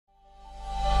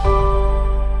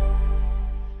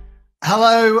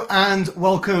Hello and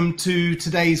welcome to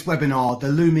today's webinar, The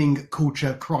Looming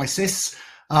Culture Crisis.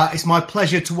 It's my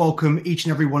pleasure to welcome each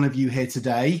and every one of you here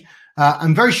today.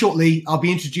 And very shortly, I'll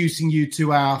be introducing you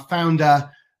to our founder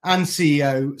and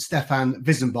CEO, Stefan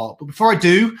Wissenbach. But before I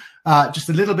do, just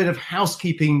a little bit of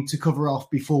housekeeping to cover off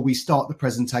before we start the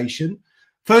presentation.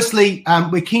 Firstly,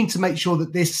 we're keen to make sure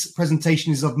that this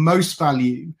presentation is of most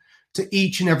value to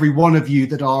each and every one of you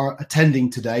that are attending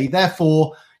today.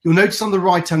 Therefore, you'll notice on the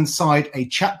right-hand side a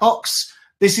chat box.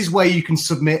 This is where you can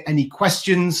submit any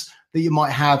questions that you might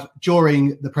have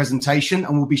during the presentation,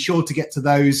 and we'll be sure to get to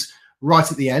those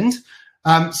right at the end.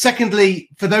 Secondly,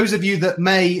 for those of you that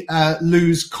may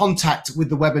lose contact with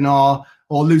the webinar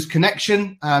or lose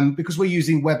connection, because we're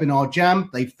using Webinar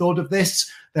Jam, they've thought of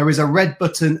this. There is a red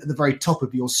button at the very top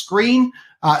of your screen.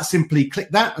 Simply click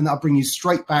that and that'll bring you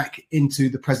straight back into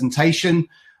the presentation.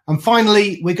 And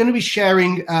finally, we're going to be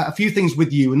sharing a few things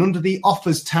with you. And under the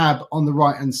offers tab on the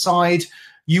right-hand side,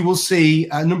 you will see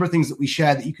a number of things that we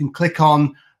share that you can click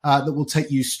on that will take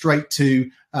you straight to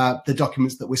the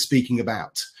documents that we're speaking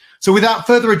about. So without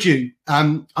further ado,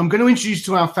 I'm going to introduce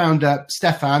to our founder,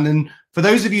 Stefan. And for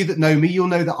those of you that know me, you'll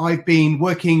know that I've been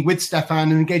working with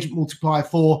Stefan and Engagement Multiplier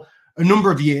for a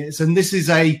number of years. And this is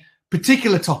a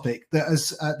particular topic that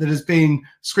has been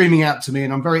screaming out to me,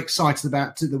 and I'm very excited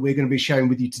about it that we're going to be sharing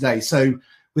with you today. So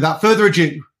without further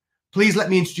ado, please let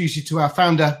me introduce you to our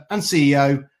founder and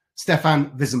CEO,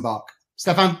 Stefan Wissenbach.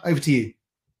 Stefan, over to you.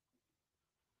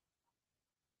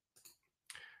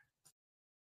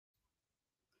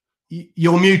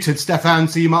 You're muted, Stefan,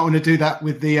 so you might want to do that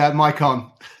with the mic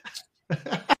on.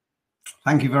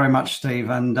 Thank you very much, Steve.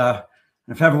 And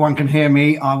if everyone can hear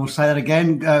me, I will say that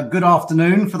again. Good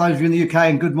afternoon for those of you in the UK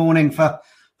and good morning for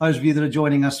those of you that are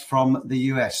joining us from the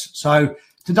US. So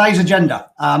today's agenda,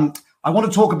 I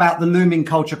want to talk about the looming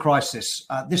culture crisis.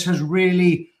 This has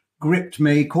really gripped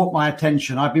me, caught my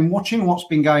attention. I've been watching what's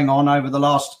been going on over the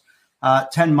last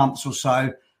 10 months or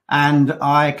so, and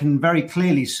I can very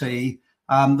clearly see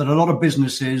that a lot of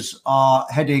businesses are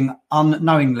heading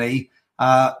unknowingly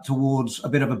towards a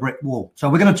bit of a brick wall. So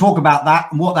we're going to talk about that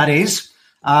and what that is.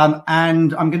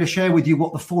 And I'm going to share with you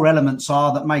what the four elements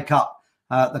are that make up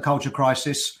the culture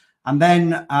crisis. And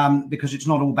then, because it's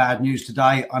not all bad news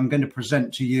today, I'm going to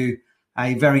present to you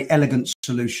a very elegant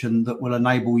solution that will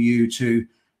enable you to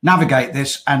navigate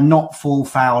this and not fall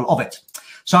foul of it.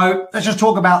 So let's just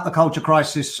talk about the culture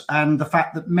crisis and the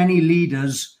fact that many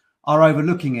leaders are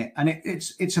overlooking it. And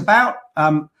it's about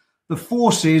the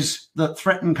forces that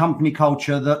threaten company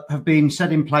culture that have been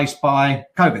set in place by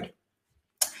COVID.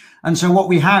 And so what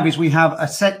we have is we have a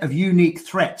set of unique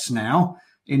threats now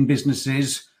in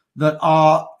businesses that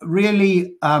are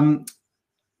really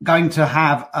going to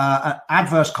have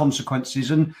adverse consequences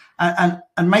and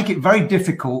make it very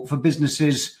difficult for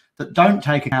businesses that don't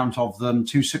take account of them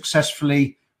to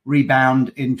successfully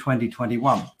rebound in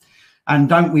 2021. And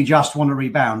don't we just want to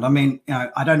rebound? I mean,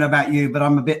 I don't know about you, but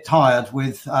I'm a bit tired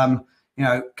with,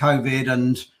 COVID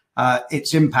and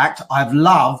its impact. I've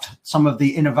loved some of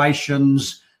the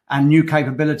innovations and new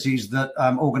capabilities that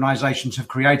organizations have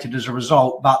created as a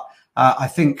result. But I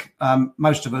think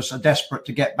most of us are desperate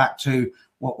to get back to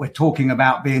what we're talking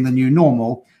about being the new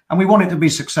normal, and we want it to be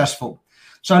successful.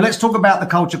 So let's talk about the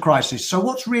culture crisis. So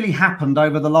what's really happened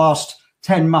over the last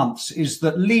 10 months is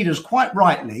that leaders, quite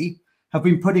rightly, have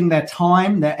been putting their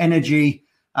time, their energy,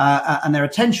 and their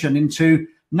attention into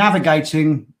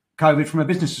navigating COVID from a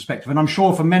business perspective. And I'm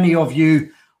sure for many of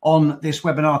you on this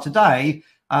webinar today,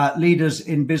 leaders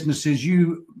in businesses,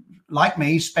 you, like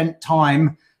me, spent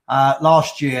time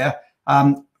last year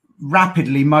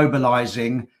rapidly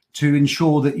mobilizing to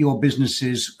ensure that your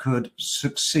businesses could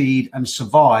succeed and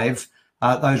survive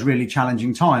those really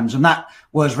challenging times. And that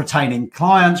was retaining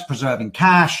clients, preserving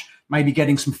cash, maybe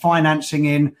getting some financing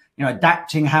in,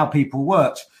 adapting how people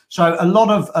worked. So a lot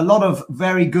of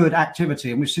very good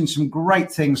activity, and we've seen some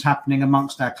great things happening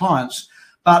amongst our clients.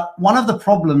 But one of the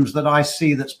problems that I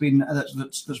see that's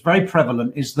very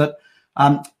prevalent is that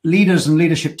leaders and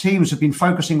leadership teams have been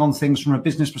focusing on things from a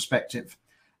business perspective,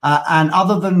 and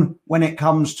other than when it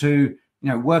comes to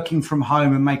working from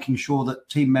home and making sure that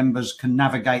team members can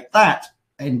navigate that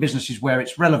in businesses where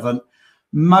it's relevant,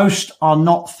 most are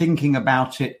not thinking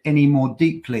about it any more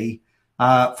deeply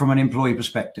from an employee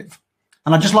perspective.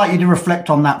 And I'd just like you to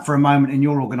reflect on that for a moment in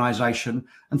your organization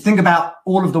and think about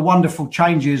all of the wonderful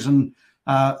changes and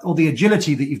all the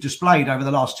agility that you've displayed over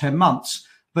the last 10 months,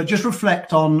 but just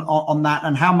reflect on that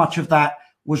and how much of that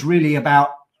was really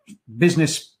about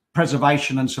business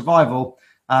preservation and survival,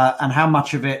 and how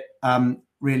much of it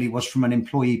really was from an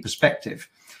employee perspective.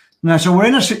 Now, so we're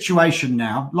in a situation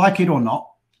now, like it or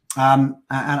not, and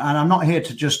I'm not here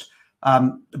to just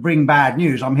bring bad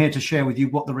news. I'm here to share with you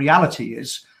what the reality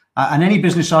is. And any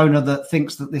business owner that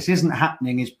thinks that this isn't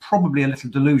happening is probably a little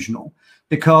delusional,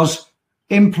 because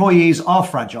employees are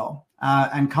fragile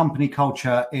and company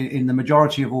culture in the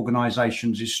majority of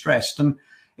organizations is stressed. And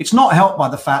it's not helped by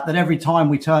the fact that every time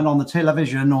we turn on the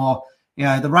television or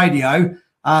the radio,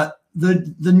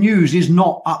 the news is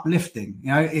not uplifting.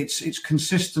 It's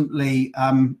consistently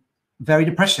very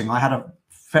depressing. I had a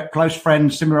close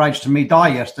friend similar age to me die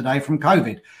yesterday from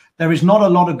COVID. There is not a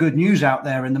lot of good news out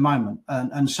there in the moment.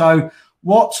 And so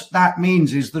what that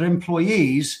means is that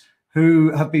employees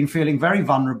who have been feeling very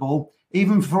vulnerable,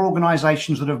 even for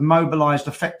organizations that have mobilized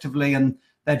effectively and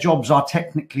their jobs are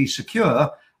technically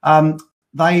secure,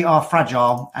 they are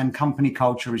fragile and company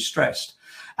culture is stressed.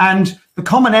 And the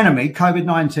common enemy,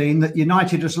 COVID-19, that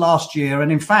united us last year,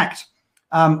 and in fact,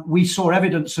 we saw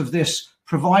evidence of this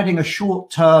providing a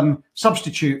short-term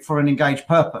substitute for an engaged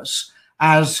purpose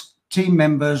as team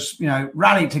members,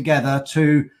 rallied together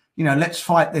to, let's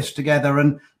fight this together.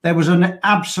 And there was an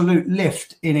absolute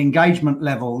lift in engagement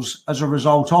levels as a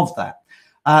result of that.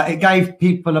 It gave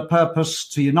people a purpose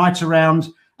to unite around,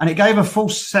 and it gave a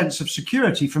false sense of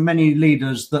security for many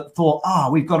leaders that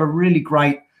thought, we've got a really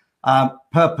great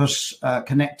purpose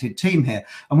connected team here.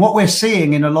 And what we're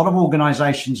seeing in a lot of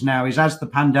organizations now is, as the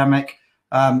pandemic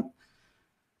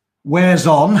wears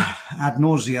on ad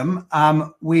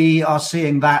nauseum, we are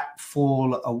seeing that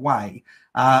fall away.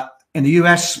 In the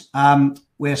US,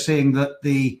 we're seeing that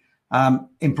the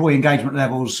employee engagement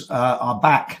levels are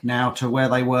back now to where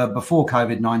they were before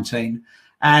COVID-19,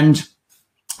 and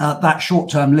that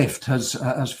short-term lift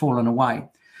has fallen away.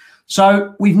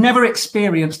 So we've never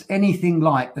experienced anything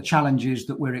like the challenges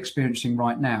that we're experiencing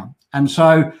right now. And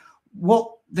so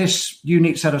what this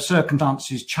unique set of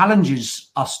circumstances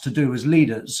challenges us to do as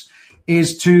leaders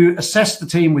is to assess the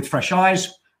team with fresh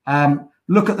eyes,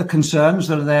 look at the concerns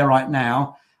that are there right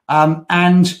now,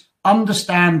 and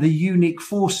understand the unique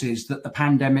forces that the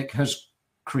pandemic has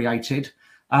created,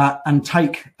 and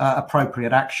take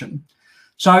appropriate action.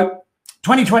 So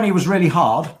 2020 was really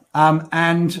hard,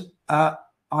 and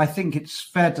I think it's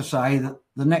fair to say that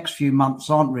the next few months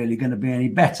aren't really going to be any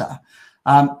better.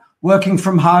 Working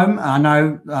from home, I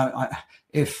know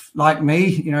if, like me,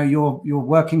 you're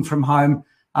working from home,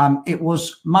 it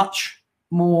was much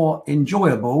more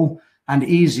enjoyable and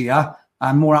easier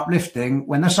and more uplifting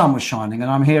when the sun was shining. And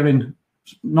I'm here in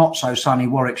not so sunny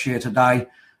Warwickshire today.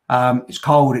 It's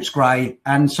cold, it's grey.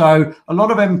 And so a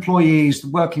lot of employees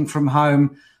working from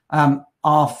home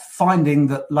are finding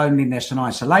that loneliness and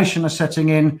isolation are setting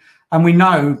in. And we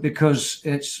know, because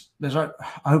there's an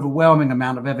overwhelming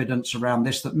amount of evidence around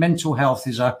this, that mental health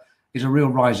is a real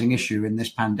rising issue in this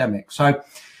pandemic. So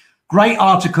great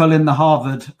article in the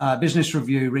Harvard Business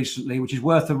Review recently, which is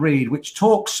worth a read, which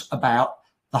talks about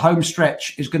the home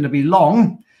stretch is going to be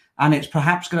long, and it's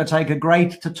perhaps going to take a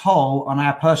greater toll on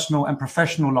our personal and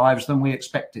professional lives than we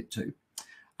expect it to.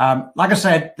 Like I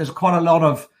said, there's quite a lot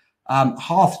of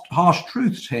harsh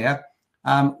truths here,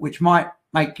 which might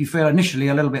make you feel initially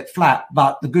a little bit flat,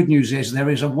 but the good news is there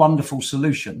is a wonderful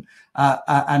solution,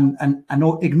 and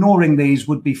ignoring these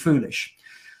would be foolish.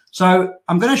 So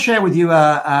I'm going to share with you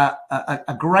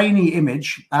a grainy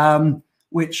image,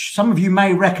 which some of you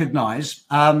may recognize.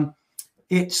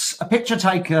 It's a picture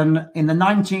taken in the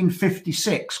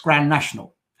 1956 Grand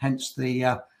National, hence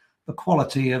the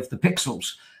quality of the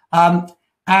pixels.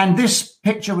 And this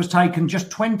picture was taken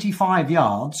just 25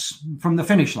 yards from the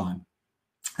finish line.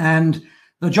 And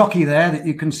the jockey there that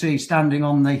you can see standing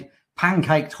on the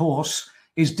pancaked horse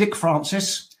is Dick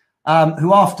Francis,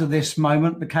 who after this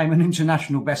moment became an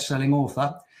international best-selling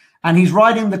author. And he's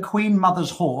riding the Queen Mother's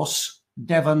horse,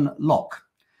 Devon Lock.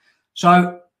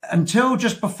 So until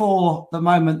just before the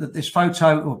moment that this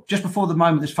photo, or just before the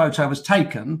moment this photo was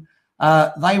taken,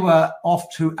 they were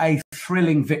off to a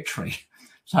thrilling victory.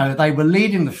 So they were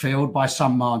leading the field by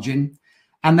some margin.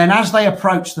 And then as they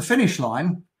approached the finish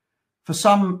line, for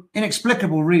some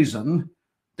inexplicable reason,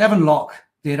 Devon Lock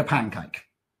did a pancake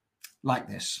like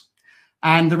this.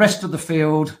 And the rest of the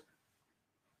field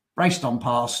raced on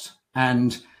past.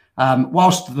 And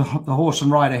whilst the horse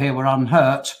and rider here were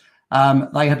unhurt,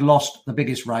 they had lost the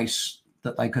biggest race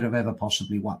that they could have ever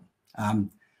possibly won.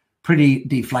 Pretty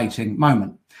deflating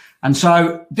moment. And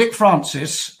so Dick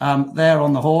Francis, there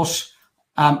on the horse,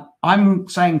 I'm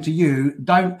saying to you,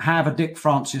 don't have a Dick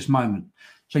Francis moment.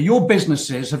 So your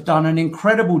businesses have done an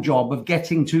incredible job of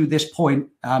getting to this point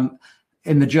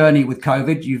in the journey with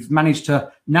COVID. You've managed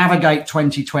to navigate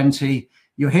 2020.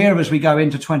 You're here as we go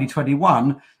into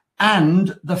 2021,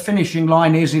 and the finishing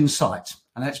line is in sight.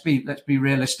 And let's be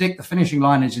realistic. The finishing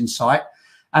line is in sight.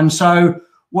 And so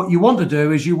what you want to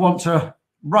do is you want to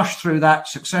rush through that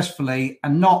successfully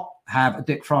and not have a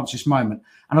Dick Francis moment.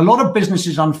 And a lot of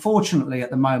businesses, unfortunately, at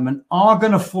the moment are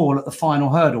going to fall at the final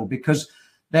hurdle because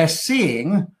they're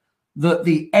seeing that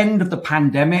the end of the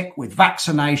pandemic with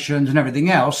vaccinations and everything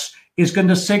else is going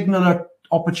to signal an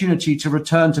opportunity to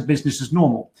return to business as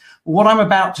normal. What I'm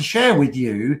about to share with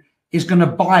you is going to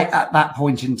bite at that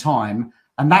point in time.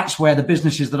 And that's where the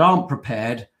businesses that aren't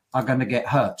prepared are going to get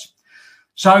hurt.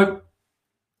 So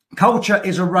culture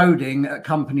is eroding at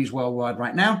companies worldwide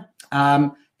right now.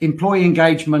 Employee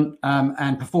engagement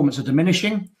and performance are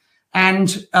diminishing.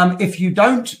 And if you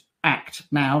don't act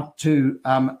now to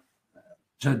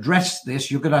address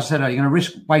this, you're going to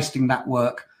risk wasting that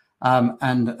work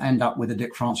and end up with a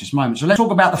Dick Francis moment. So let's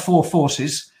talk about the four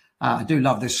forces. I do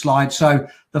love this slide. So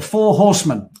the four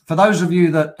horsemen. For those of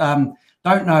you that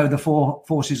don't know the four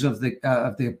forces of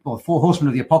the four horsemen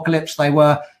of the apocalypse, they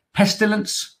were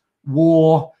pestilence,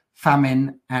 war,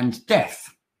 famine, and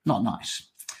death. Not nice.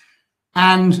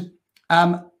 And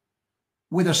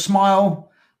with a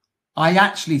smile, I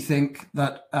actually think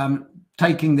that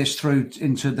taking this through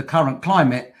into the current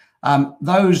climate,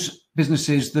 those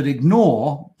businesses that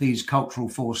ignore these cultural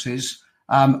forces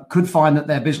could find that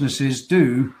their businesses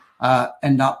do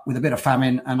end up with a bit of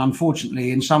famine. And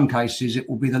unfortunately, in some cases, it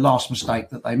will be the last mistake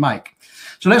that they make.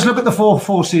 So let's look at the four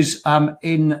forces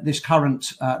in this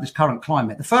current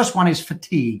climate. The first one is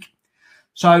fatigue.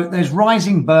 So there's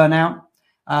rising burnout,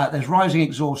 there's rising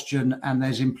exhaustion, and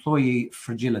there's employee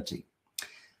fragility.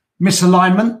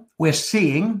 Misalignment, we're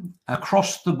seeing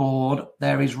across the board,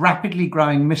 there is rapidly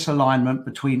growing misalignment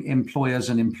between employers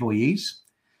and employees.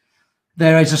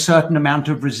 There is a certain amount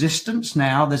of resistance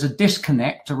now. There's a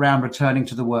disconnect around returning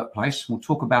to the workplace. We'll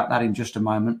talk about that in just a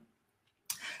moment.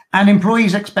 And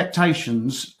employees'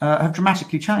 expectations have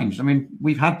dramatically changed. I mean,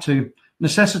 we've had to,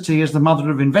 necessity is the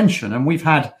mother of invention, and we've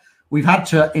had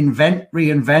to invent,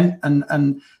 reinvent,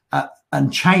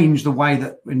 and change the way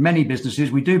that in many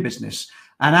businesses we do business.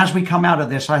 And as we come out of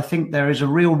this, I think there is a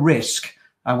real risk,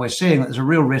 and we're seeing that there's a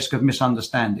real risk of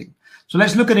misunderstanding. So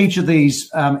let's look at each of these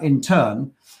in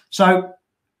turn. So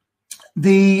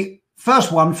the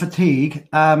first one, fatigue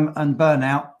and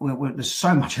burnout, there's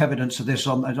so much evidence of this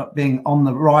being on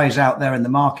the rise out there in the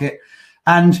market.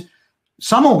 And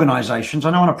some organizations,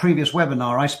 I know on a previous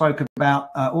webinar, I spoke about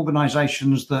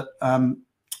organizations that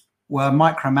were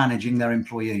micromanaging their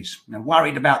employees,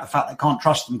 worried about the fact they can't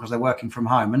trust them because they're working from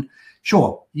home. And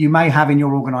sure, you may have in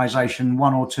your organization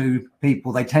one or two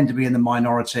people, they tend to be in the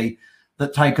minority,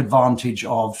 that take advantage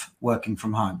of working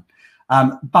from home.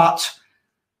 But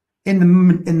in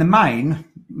the main,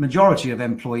 majority of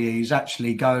employees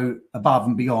actually go above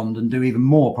and beyond and do even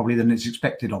more probably than it's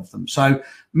expected of them. So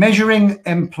measuring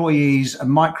employees and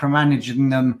micromanaging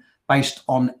them based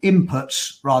on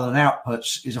inputs rather than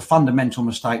outputs is a fundamental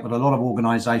mistake that a lot of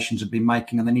organizations have been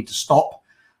making, and they need to stop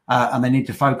and they need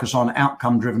to focus on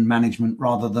outcome-driven management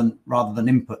rather than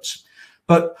inputs.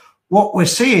 But what we're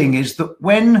seeing is that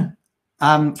when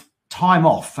time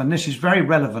off, and this is very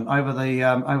relevant over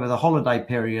the holiday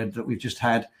period that we've just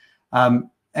had,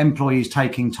 employees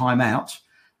taking time out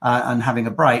and having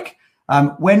a break.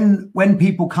 When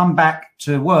people come back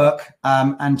to work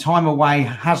and time away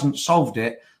hasn't solved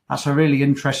it, that's a really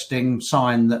interesting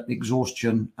sign that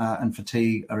exhaustion and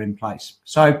fatigue are in place.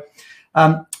 So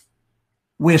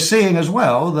we're seeing as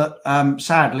well that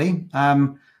sadly,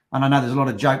 and I know there's a lot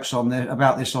of jokes on there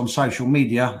about this on social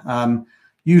media,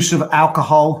 use of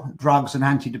alcohol, drugs, and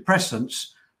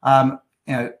antidepressants,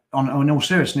 in all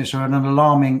seriousness, are an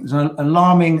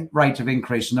alarming rate of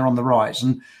increase, and they're on the rise.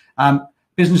 And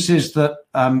businesses that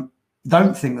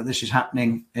don't think that this is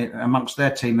happening amongst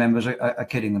their team members are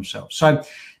kidding themselves. So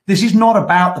this is not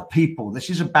about the people. This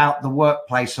is about the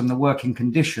workplace and the working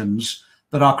conditions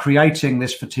that are creating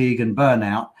this fatigue and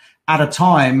burnout at a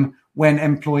time when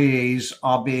employees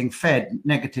are being fed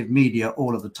negative media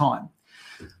all of the time.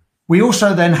 We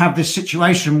also then have this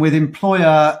situation with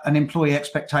employer and employee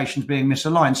expectations being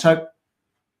misaligned. So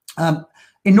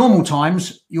in normal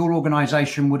times, your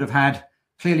organization would have had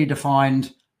clearly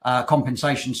defined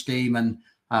compensation scheme and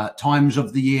times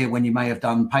of the year when you may have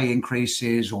done pay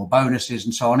increases or bonuses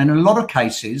and so on. In a lot of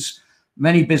cases,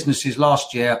 many businesses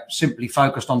last year simply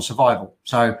focused on survival.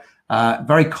 So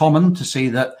very common to see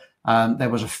that there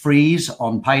was a freeze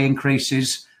on pay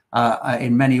increases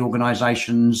in many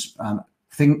organizations,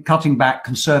 cutting back,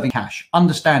 conserving cash,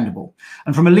 understandable.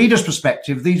 And from a leader's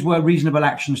perspective, these were reasonable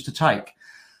actions to take.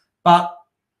 But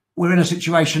we're in a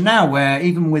situation now where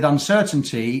even with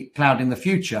uncertainty clouding the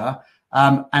future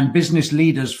and business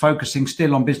leaders focusing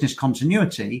still on business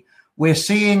continuity, we're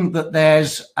seeing that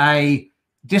there's a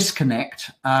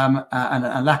disconnect and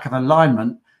a lack of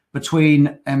alignment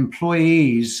between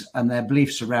employees and their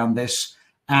beliefs around this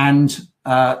and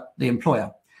the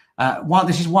employer.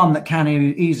 This is one that can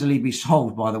easily be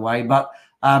solved, by the way, but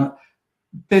a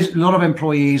lot of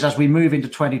employees, as we move into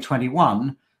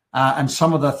 2021, and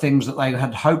some of the things that they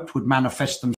had hoped would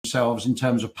manifest themselves in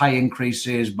terms of pay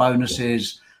increases,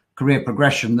 bonuses, career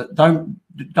progression, that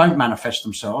don't manifest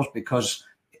themselves because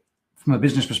from a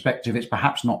business perspective, it's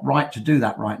perhaps not right to do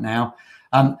that right now.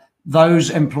 Those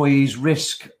employees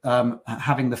risk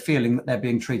having the feeling that they're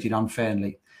being treated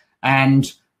unfairly.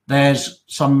 And there's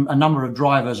a number of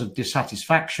drivers of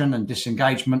dissatisfaction and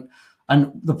disengagement.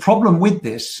 And the problem with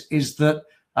this is that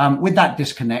with that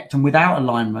disconnect and without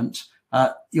alignment,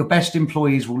 your best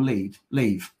employees will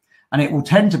leave. And it will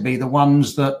tend to be the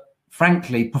ones that,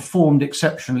 frankly, performed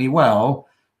exceptionally well,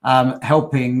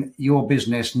 helping your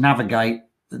business navigate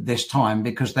this time,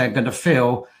 because they're going to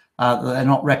feel that they're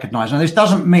not recognized. Now, this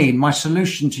doesn't mean my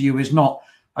solution to you is not,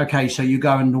 okay, so you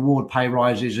go and award pay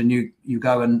rises and you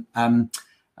go and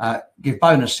give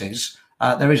bonuses.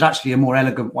 There is actually a more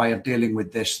elegant way of dealing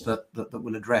with this that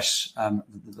will address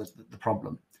the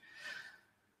problem.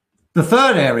 The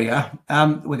third area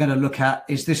we're going to look at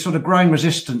is this sort of growing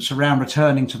resistance around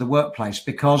returning to the workplace,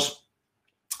 because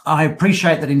I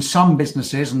appreciate that in some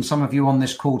businesses, and some of you on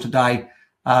this call today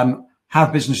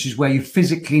have businesses where you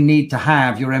physically need to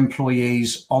have your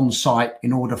employees on site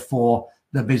in order for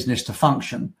the business to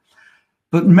function.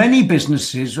 But many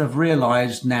businesses have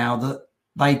realized now that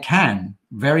they can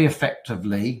very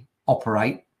effectively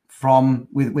operate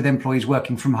with employees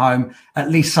working from home at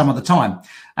least some of the time.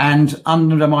 And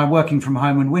under my Working from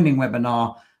Home and Winning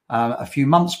webinar a few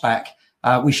months back,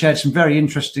 we shared some very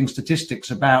interesting statistics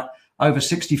about over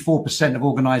 64% of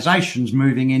organizations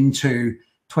moving into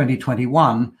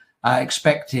 2021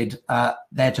 expected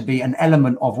there to be an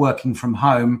element of working from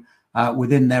home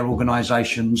within their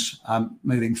organizations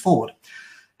moving forward.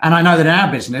 And I know that in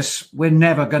our business, we're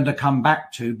never going to come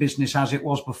back to business as it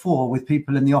was before with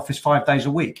people in the office 5 days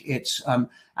a week. It's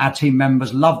our team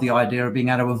members love the idea of being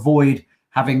able to avoid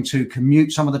having to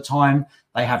commute some of the time.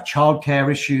 They have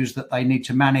childcare issues that they need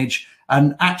to manage.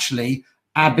 And actually,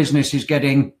 our business is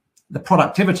getting the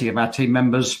productivity of our team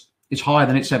members is higher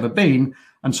than it's ever been.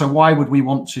 And so why would we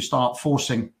want to start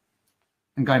forcing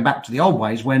and going back to the old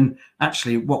ways when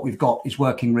actually what we've got is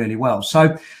working really well?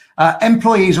 So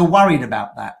employees are worried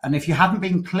about that. And if you haven't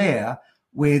been clear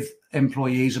with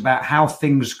employees about how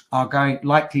things are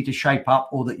likely to shape up,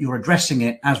 or that you're addressing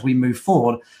it as we move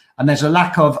forward, and there's a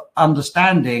lack of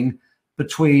understanding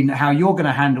between how you're going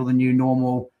to handle the new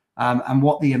normal and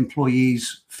what the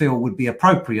employees feel would be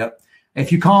appropriate.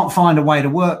 If you can't find a way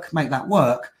to make that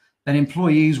work, then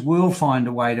employees will find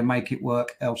a way to make it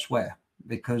work elsewhere,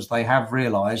 because they have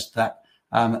realized that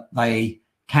they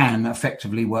can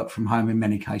effectively work from home in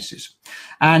many cases.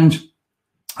 And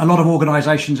a lot of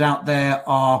organizations out there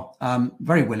are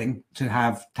very willing to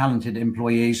have talented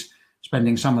employees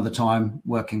spending some of the time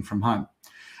working from home.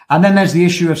 And then there's the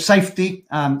issue of safety.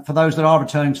 For those that are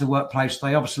returning to the workplace,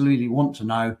 they absolutely want to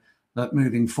know that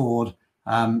moving forward,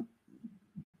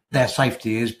 their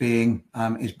safety is being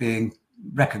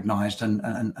recognized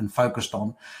and focused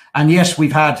on. And yes,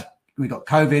 we've got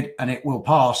COVID and it will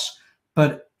pass,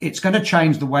 but it's going to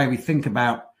change the way we think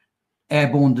about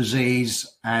airborne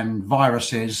disease and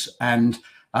viruses, and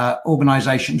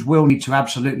organizations will need to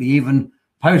absolutely, even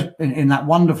post in that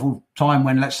wonderful time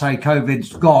when, let's say,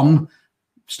 COVID's gone,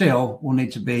 still will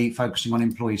need to be focusing on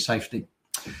employee safety.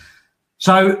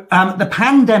 So the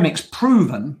pandemic's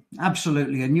proven,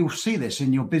 absolutely, and you'll see this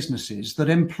in your businesses, that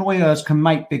employers can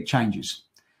make big changes.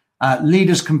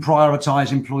 Leaders can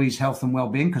prioritize employees' health and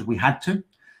well-being, because we had to.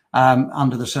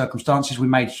 Under the circumstances, we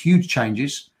made huge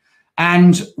changes,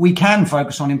 and we can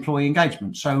focus on employee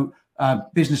engagement. So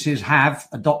businesses have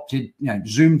adopted,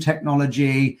 Zoom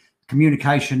technology.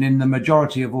 Communication in the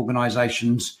majority of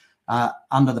organizations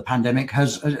under the pandemic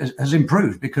has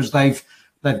improved, because they've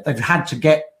had to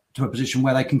get to a position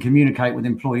where they can communicate with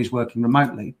employees working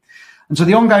remotely. And so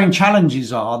the ongoing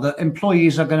challenges are that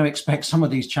employees are going to expect some of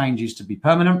these changes to be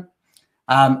permanent.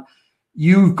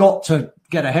 You've got to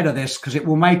get ahead of this, because it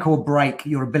will make or break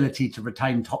your ability to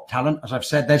retain top talent. As I've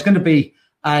said, there's going to be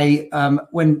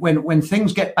when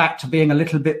things get back to being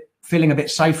feeling a bit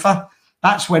safer,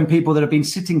 that's when people that have been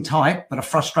sitting tight but are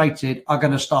frustrated are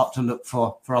going to start to look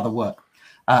for other work.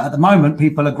 At the moment,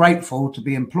 people are grateful to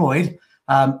be employed,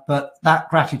 but that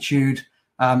gratitude,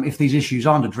 if these issues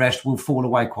aren't addressed, will fall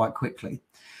away quite quickly.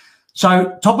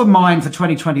 So top of mind for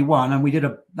 2021, and we did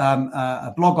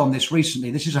a blog on this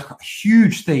recently. This is a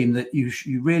huge theme that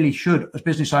you really should, as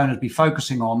business owners, be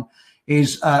focusing on,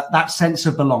 is that sense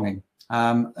of belonging.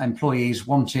 Employees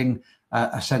wanting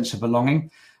a sense of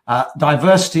belonging.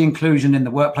 Diversity, inclusion in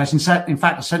the workplace. In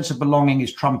fact, a sense of belonging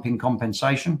is trumping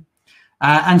compensation.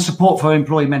 And support for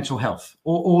employee mental health,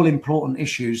 all important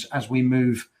issues as we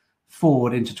move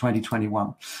forward into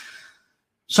 2021.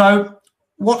 So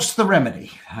what's the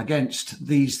remedy against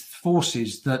these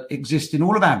forces that exist in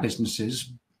all of our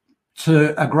businesses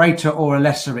to a greater or a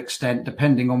lesser extent,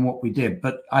 depending on what we did?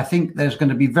 But I think there's going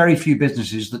to be very few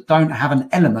businesses that don't have an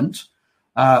element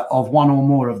of one or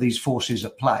more of these forces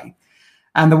at play.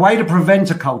 And the way to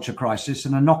prevent a culture crisis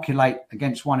and inoculate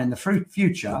against one in the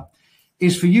future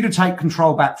is for you to take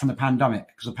control back from the pandemic,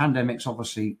 because the pandemic's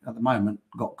obviously at the moment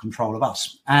got control of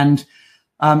us. And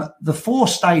the 4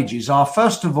 stages are,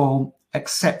 first of all,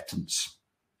 acceptance.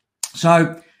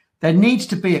 So there needs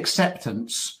to be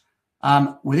acceptance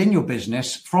within your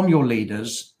business from your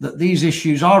leaders that these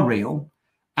issues are real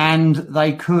and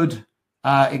they could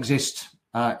exist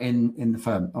in the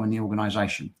firm or in the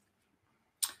organization.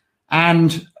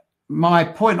 And my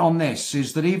point on this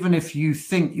is that even if you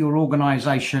think your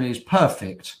organization is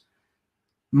perfect,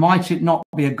 might it not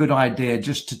be a good idea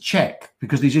just to check,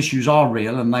 because these issues are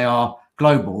real and they are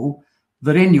global,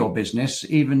 that in your business,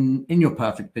 even in your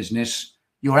perfect business,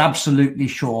 you're absolutely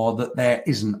sure that there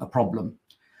isn't a problem.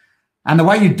 And the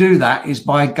way you do that is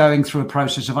by going through a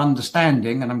process of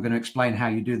understanding, and I'm going to explain how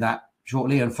you do that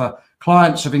shortly. And for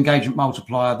clients of Engagement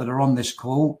Multiplier that are on this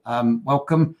call,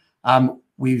 welcome.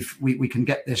 We can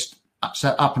get this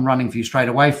set up and running for you straight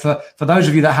away. For those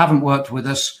of you that haven't worked with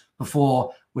us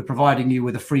before, we're providing you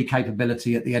with a free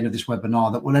capability at the end of this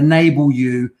webinar that will enable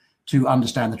you to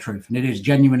understand the truth. And it is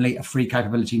genuinely a free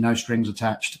capability, no strings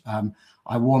attached.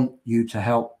 I want you to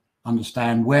help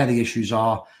understand where the issues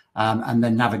are and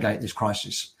then navigate this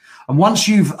crisis. And once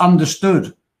you've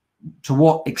understood to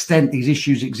what extent these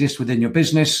issues exist within your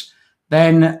business,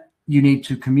 then you need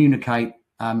to communicate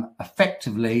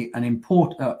effectively and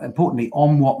importantly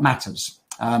on what matters.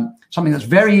 Something that's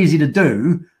very easy to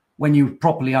do when you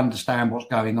properly understand what's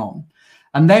going on.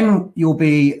 And then you'll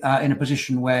be in a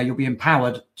position where you'll be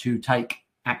empowered to take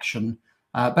action,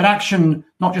 but action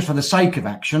not just for the sake of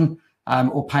action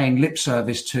or paying lip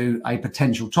service to a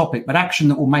potential topic, but action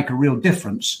that will make a real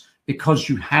difference because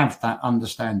you have that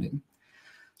understanding.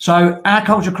 So our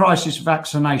culture crisis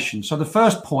vaccination. So the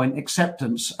first point,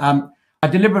 acceptance. I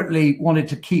deliberately wanted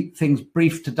to keep things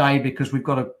brief today because we've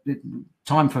got a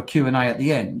time for Q&A at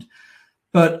the end.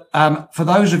 But for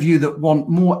those of you that want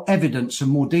more evidence and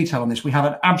more detail on this, we have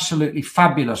an absolutely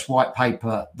fabulous white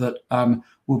paper that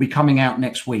will be coming out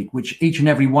next week, which each and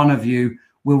every one of you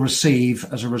will receive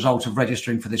as a result of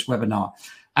registering for this webinar.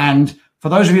 And for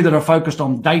those of you that are focused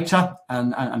on data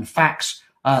and facts,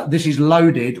 this is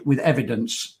loaded with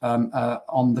evidence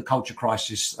on the culture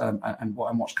crisis and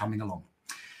what's coming along.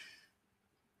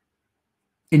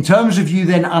 In terms of you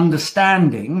then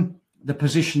understanding the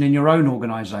position in your own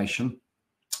organization,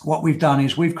 what we've done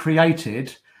is we've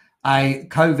created a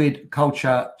COVID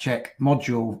culture check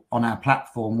module on our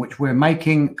platform, which we're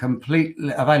making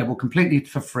available completely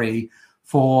for free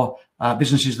for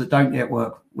businesses that don't yet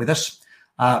work with us.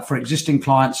 For existing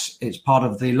clients, it's part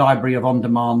of the library of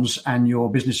on-demands, and your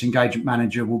business engagement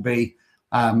manager will be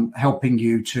helping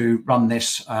you to run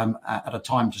this at a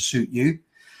time to suit you.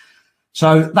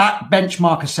 So that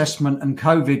benchmark assessment and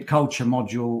COVID culture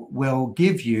module will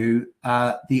give you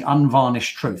the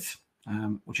unvarnished truth,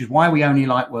 which is why we only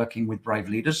like working with brave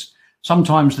leaders.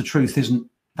 Sometimes the truth isn't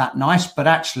that nice, but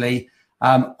actually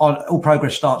all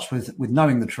progress starts with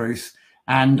knowing the truth,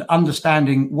 and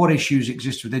understanding what issues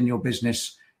exist within your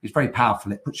business is very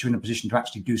powerful. It puts you in a position to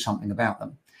actually do something about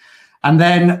them. And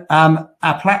then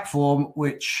our platform,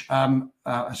 which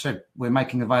I said we're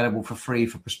making available for free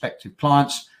for prospective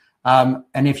clients.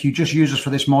 And if you just use us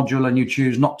for this module and you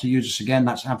choose not to use us again,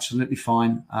 that's absolutely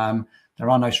fine. There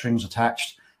are no strings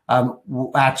attached.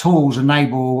 Our tools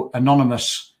enable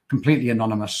anonymous, completely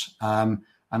anonymous, and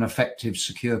effective,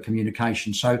 secure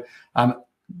communication. So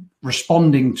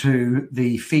responding to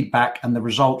the feedback and the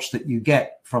results that you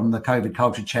get from the COVID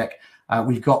culture check,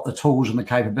 we've got the tools and the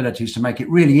capabilities to make it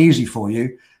really easy for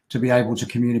you to be able to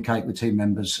communicate with team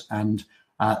members and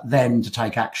then to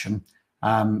take action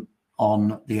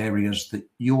on the areas that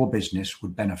your business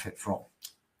would benefit from.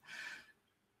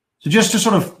 So just to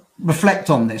sort of reflect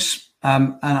on this,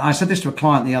 and I said this to a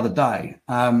client the other day,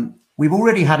 we've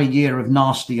already had a year of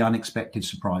nasty, unexpected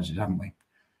surprises, haven't we?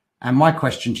 And my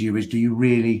question to you is, do you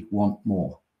really want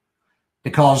more?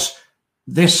 Because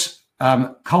this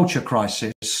culture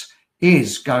crisis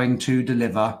is going to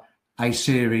deliver a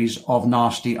series of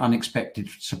nasty, unexpected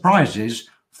surprises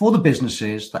for the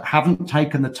businesses that haven't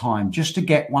taken the time just to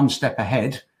get one step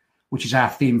ahead, which is our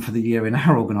theme for the year in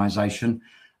our organization,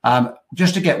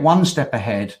 just to get one step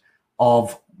ahead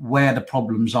of where the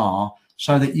problems are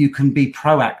so that you can be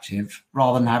proactive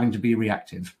rather than having to be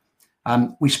reactive.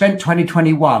 We spent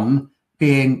 2021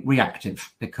 being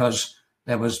reactive because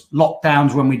there was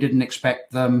lockdowns when we didn't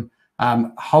expect them,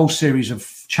 whole series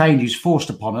of changes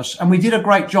forced upon us, and we did a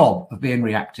great job of being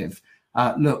reactive.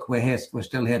 Look, we're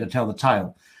still here to tell the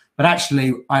tale. But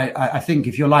actually, I think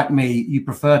if you're like me, you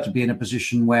prefer to be in a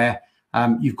position where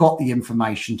you've got the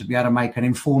information to be able to make an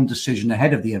informed decision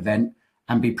ahead of the event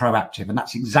and be proactive. And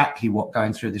that's exactly what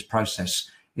going through this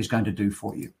process is going to do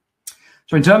for you.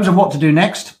 So in terms of what to do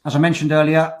next, as I mentioned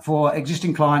earlier, for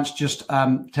existing clients, just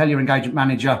tell your engagement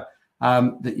manager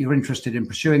that you're interested in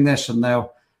pursuing this, and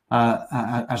they'll,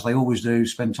 as they always do,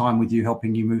 spend time with you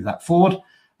helping you move that forward.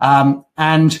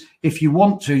 And if you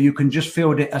want to, you can just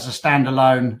field it as a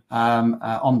standalone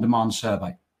on-demand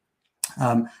survey.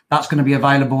 That's going to be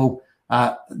available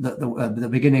the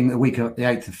beginning of the week of the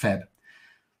 8th of Feb.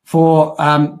 For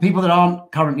people that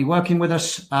aren't currently working with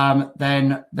us,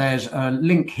 then there's a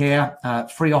link here,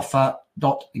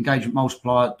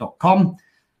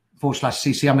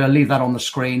 freeoffer.engagementmultiplier.com/CC. I'm going to leave that on the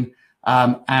screen.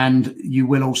 And you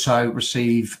will also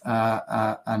receive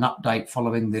an update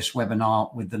following this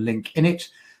webinar with the link in it.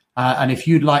 And if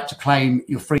you'd like to claim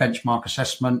your free benchmark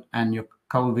assessment and your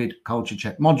COVID culture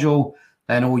check module,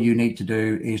 then all you need to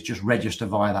do is just register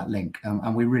via that link.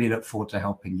 And we really look forward to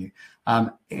helping you.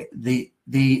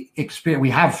 The experience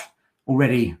we have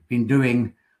already been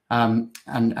doing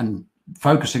and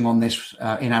focusing on this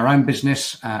in our own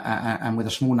business and with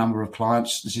a small number of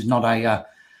clients. This is not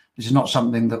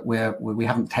something that we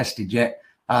haven't tested yet.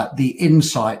 The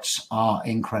insights are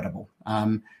incredible.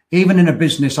 Even in a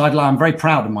business, I'm very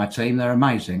proud of my team. They're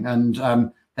amazing and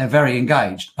they're very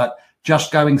engaged. But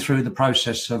just going through the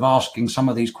process of asking some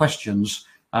of these questions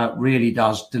really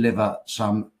does deliver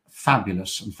some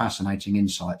fabulous and fascinating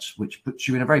insights, which puts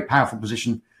you in a very powerful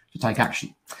position to take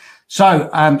action. So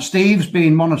Steve's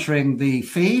been monitoring the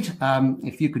feed.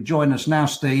 If you could join us now,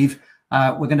 Steve,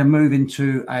 we're going to move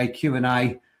into a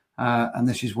Q&A. And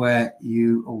this is where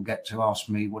you all get to ask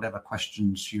me whatever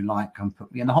questions you like and put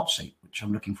me in the hot seat, which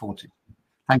I'm looking forward to.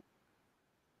 Thank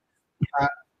you.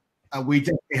 We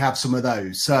definitely have some of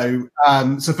those. So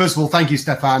first of all, thank you,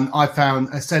 Stefan. I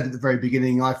said at the very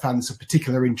beginning, I found this of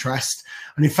particular interest.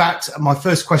 And in fact, my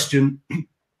first question,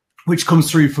 which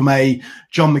comes through from a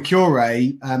John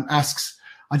McCure, asks,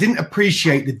 I didn't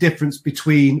appreciate the difference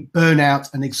between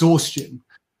burnout and exhaustion.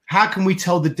 How can we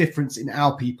tell the difference in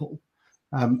our people?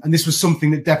 And this was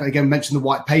something that definitely, again, mentioned the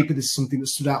white paper. This is something that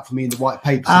stood out for me in the white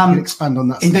paper. So you can expand on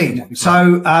that. Indeed.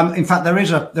 So, in fact, there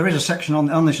is a section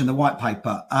on this in the white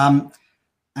paper.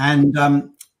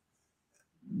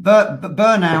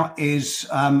 Burnout is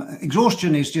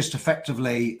exhaustion is just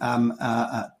effectively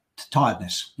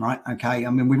tiredness, right? Okay. I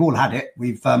mean, we've all had it.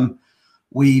 We've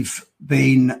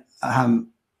been and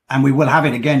we will have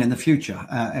it again in the future.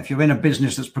 If you're in a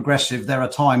business that's progressive, there are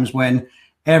times when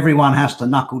everyone has to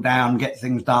knuckle down, get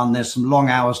things done. There's some long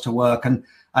hours to work, and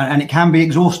it can be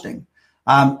exhausting.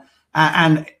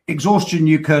 And exhaustion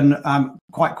you can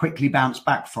quite quickly bounce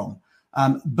back from.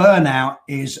 Burnout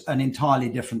is an entirely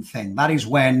different thing. That is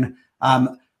when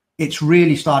it's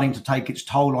really starting to take its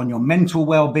toll on your mental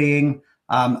well-being,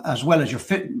 as well as your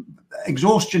fit.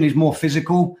 Exhaustion is more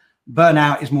physical.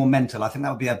 Burnout is more mental. I think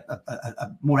that would be a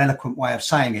more eloquent way of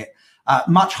saying it.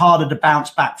 Much harder to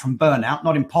bounce back from burnout,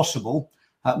 not impossible.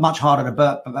 Much harder to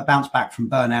bounce back from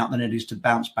burnout than it is to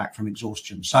bounce back from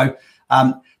exhaustion. So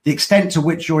the extent to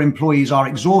which your employees are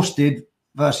exhausted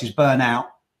versus burnout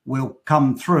will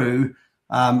come through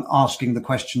asking the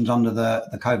questions under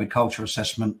the COVID culture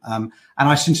assessment. And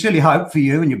I sincerely hope for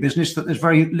you and your business that there's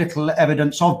very little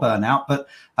evidence of burnout. But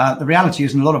the reality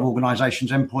is in a lot of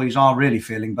organizations, employees are really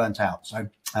feeling burnt out. So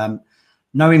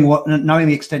knowing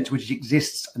the extent to which it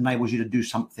exists enables you to do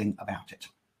something about it.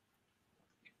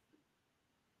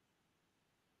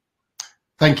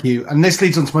 Thank you. And this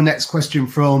leads on to my next question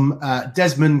from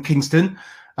Desmond Kingston.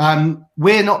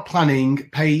 We're not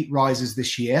planning pay rises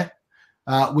this year,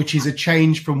 which is a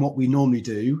change from what we normally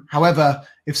do. However,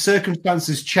 if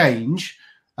circumstances change,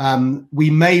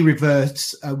 we may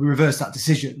reverse that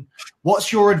decision.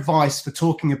 What's your advice for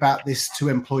talking about this to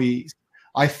employees?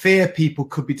 I fear people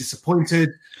could be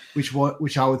disappointed, which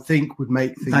I would think would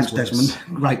make things worse. Thanks, Desmond.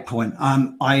 Great point.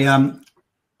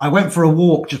 I went for a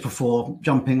walk just before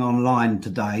jumping online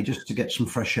today, just to get some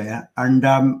fresh air. And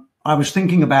I was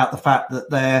thinking about the fact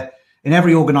that in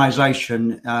every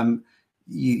organization,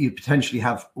 you potentially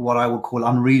have what I would call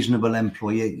unreasonable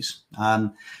employees.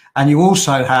 And And you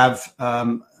also have,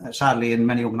 sadly, in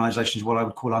many organizations, what I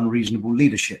would call unreasonable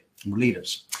leadership,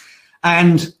 leaders.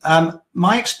 And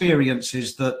my experience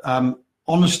is that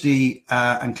honesty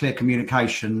and clear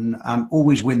communication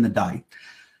always win the day,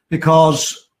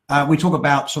 because we talk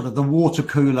about sort of the water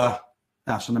cooler,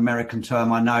 that's an American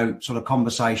term, I know, sort of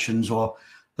conversations, or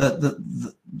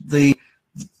the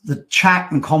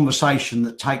chat and conversation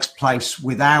that takes place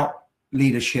without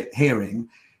leadership hearing.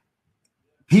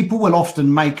 People will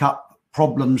often make up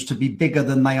problems to be bigger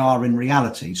than they are in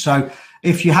reality. So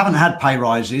if you haven't had pay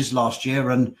rises last year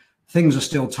and things are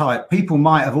still tight, people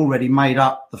might have already made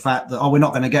up the fact that, oh, we're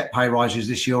not going to get pay rises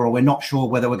this year, or we're not sure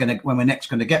whether when we're next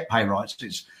going to get pay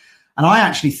rises. And I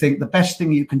actually think the best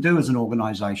thing you can do as an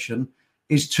organization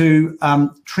is to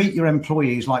treat your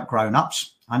employees like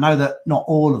grown-ups. I know that not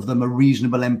all of them are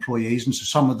reasonable employees, and so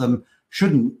some of them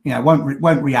shouldn't,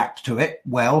 won't react to it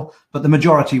well, but the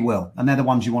majority will, and they're the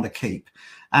ones you want to keep.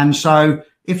 And so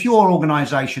if your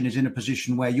organization is in a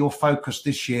position where you're focused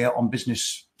this year on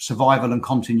business survival and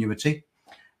continuity,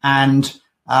 and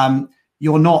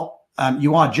you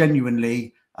are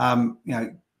genuinely,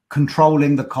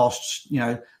 controlling the costs,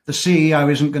 the CEO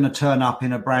isn't going to turn up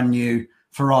in a brand new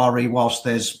Ferrari whilst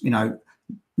there's,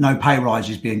 no pay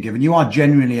rises being given. You are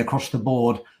genuinely across the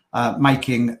board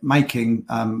making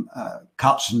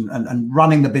cuts and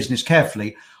running the business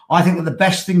carefully. I think that the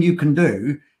best thing you can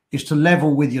do is to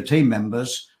level with your team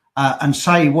members and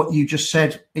say what you just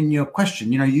said in your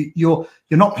question. You're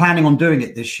not planning on doing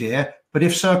it this year, but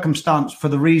if circumstance, for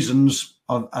the reasons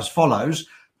as follows,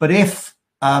 but if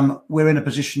we're in a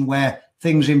position where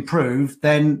things improve,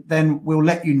 then we'll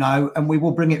let you know and we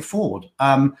will bring it forward.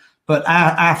 But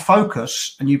our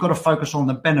focus, and you've got to focus on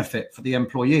the benefit for the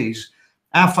employees,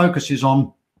 our focus is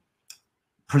on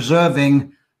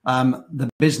preserving the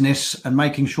business and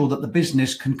making sure that the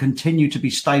business can continue to be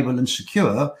stable and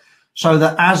secure, so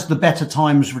that as the better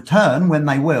times return, when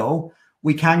they will,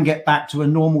 we can get back to a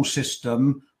normal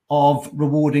system of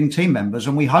rewarding team members.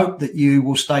 And we hope that you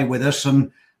will stay with us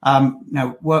and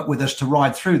work with us to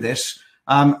ride through this.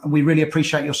 We really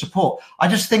appreciate your support. I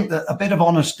just think that a bit of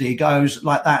honesty goes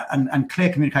like that, and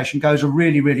clear communication goes a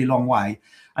really, really long way.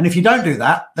 And if you don't do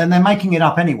that, then they're making it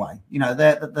up anyway.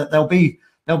 They'll be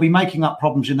making up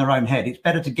problems in their own head. It's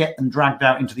better to get them dragged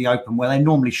out into the open where they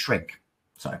normally shrink.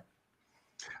 So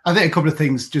I think a couple of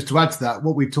things just to add to that.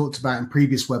 What we've talked about in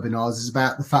previous webinars is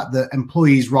about the fact that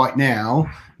employees right now,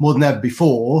 more than ever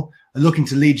before, are looking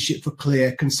to leadership for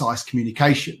clear, concise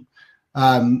communication.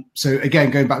 So again,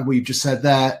 going back to what you've just said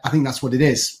there, I think that's what it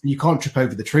is. You can't trip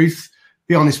over the truth.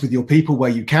 Be honest with your people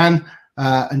where you can,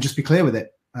 and just be clear with it.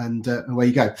 And away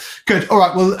you go. Good. All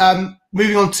right. Well,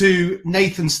 moving on to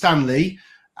Nathan Stanley.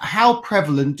 How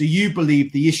prevalent do you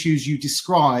believe the issues you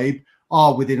describe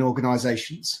are within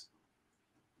organizations?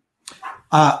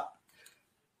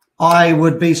 I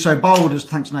would be so bold as,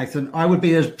 thanks, Nathan. I would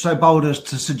be so bold as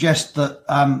to suggest that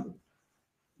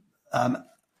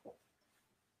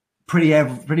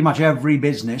pretty much every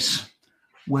business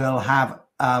will have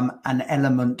an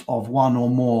element of one or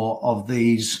more of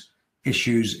these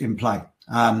issues in play.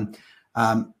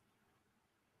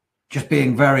 Just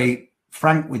being very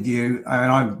frank with you,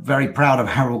 and I'm very proud of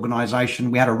our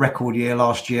organization. We had a record year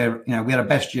last year. We had a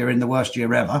best year in the worst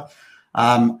year ever.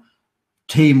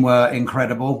 Team were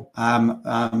incredible,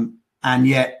 and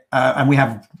we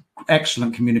have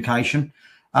excellent communication.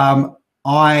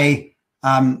 I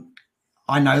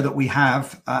know that we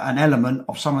have an element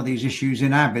of some of these issues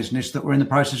in our business that we're in the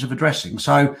process of addressing.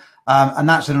 So, and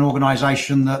that's in an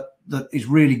organization that is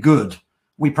really good.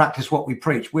 We practice what we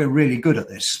preach. We're really good at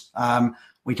this.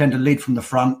 We tend to lead from the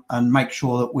front and make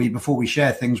sure that before we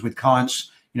share things with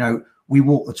clients, we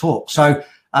walk the talk. So,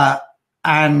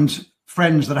 and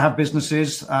friends that have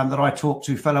businesses that I talk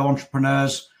to, fellow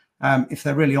entrepreneurs, if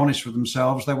they're really honest with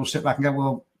themselves, they will sit back and go,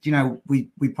 well,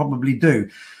 we probably do.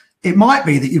 It might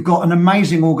be that you've got an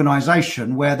amazing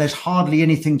organization where there's hardly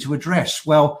anything to address.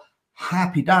 Well,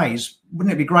 happy days.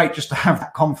 Wouldn't it be great just to have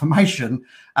that confirmation?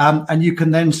 And you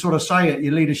can then sort of say at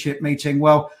your leadership meeting,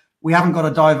 well, we haven't got to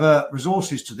divert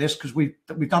resources to this because we've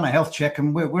done a health check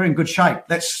and we're in good shape.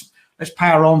 Let's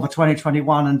power on for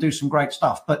 2021 and do some great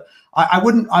stuff. But I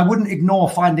wouldn't ignore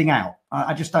finding out.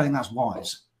 I just don't think that's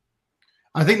wise.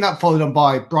 I think that followed on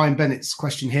by Brian Bennett's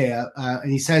question here.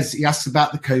 And he asks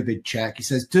about the COVID check. He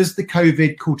says, does the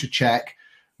COVID culture check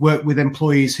work with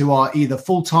employees who are either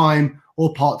full-time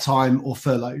or part-time or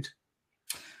furloughed?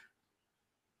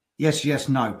 Yes,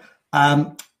 no.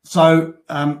 The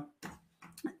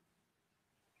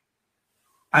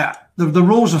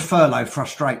rules of furlough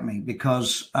frustrate me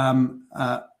because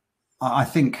I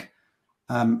think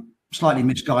slightly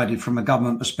misguided from a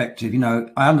government perspective.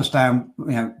 I understand,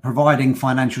 providing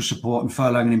financial support and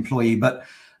furloughing an employee, but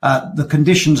the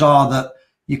conditions are that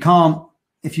you can't,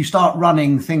 if you start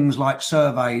running things like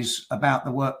surveys about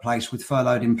the workplace with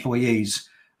furloughed employees,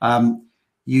 we're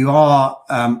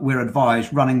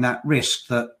advised, running that risk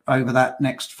that over that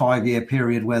next 5-year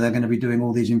period where they're going to be doing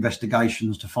all these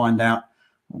investigations to find out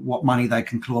what money they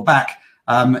can claw back,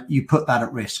 you put that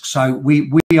at risk. So we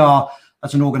are,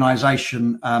 as an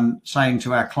organisation, saying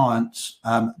to our clients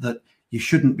that you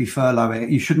shouldn't be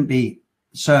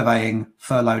surveying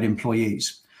furloughed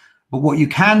employees. But what you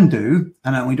can do,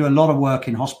 and we do a lot of work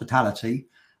in hospitality,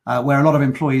 where a lot of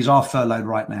employees are furloughed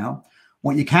right now,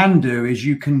 what you can do is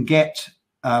you can get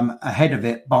ahead of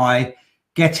it by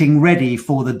getting ready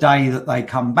for the day that they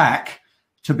come back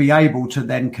to be able to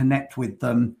then connect with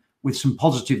them with some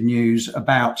positive news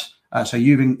about, so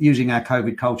using our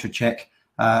COVID culture check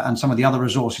and some of the other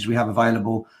resources we have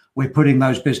available, we're putting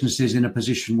those businesses in a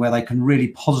position where they can really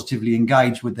positively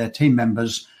engage with their team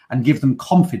members and give them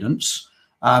confidence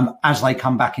as they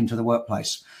come back into the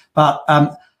workplace. But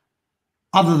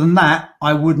other than that,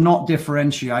 I would not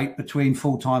differentiate between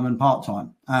full-time and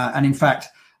part-time. And in fact,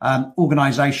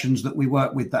 organisations that we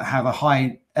work with that have a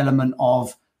high element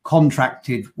of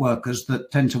contracted workers that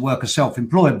tend to work as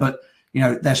self-employed, but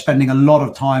they're spending a lot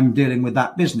of time dealing with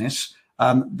that business.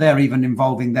 They're even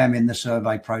involving them in the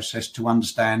survey process to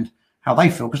understand how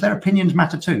they feel, because their opinions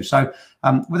matter too. So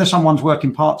whether someone's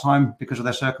working part-time because of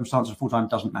their circumstances, full-time,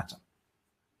 doesn't matter.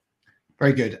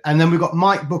 Very good. And then we've got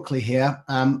Mike Buckley here.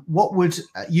 What would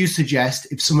you suggest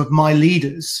if some of my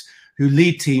leaders who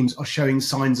lead teams are showing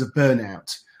signs of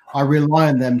burnout? I rely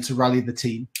on them to rally the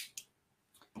team.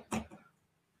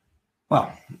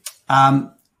 Well,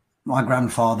 my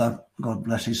grandfather, God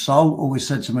bless his soul, always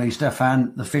said to me,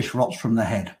 Stefan, the fish rots from the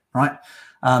head, right?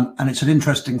 And it's an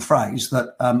interesting phrase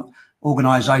that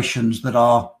organisations that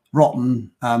are rotten,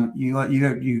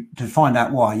 you to find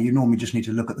out why, you normally just need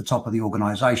to look at the top of the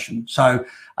organisation. So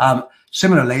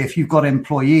similarly, if you've got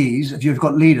employees, if you've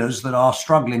got leaders that are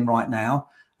struggling right now,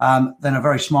 then a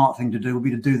very smart thing to do would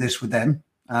be to do this with them.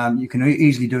 You can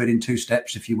easily do it in 2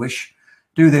 steps if you wish.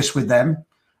 Do this with them,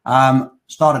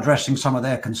 start addressing some of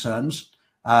their concerns,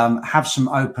 have some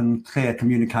open, clear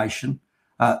communication.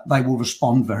 They will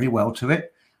respond very well to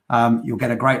it. You'll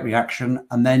get a great reaction,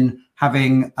 and then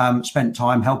having spent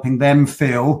time helping them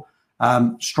feel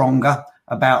stronger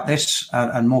about this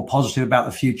and more positive about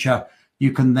the future,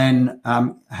 you can then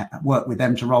work with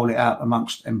them to roll it out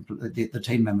amongst the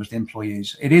team members, the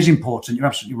employees. It is important. You're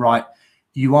absolutely right.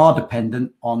 You are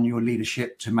dependent on your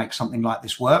leadership to make something like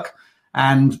this work,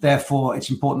 and therefore it's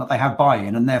important that they have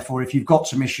buy-in. And therefore, if you've got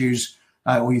some issues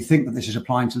or you think that this is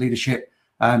applying to leadership,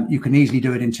 you can easily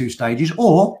do it in 2 stages,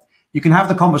 or you can have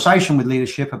the conversation with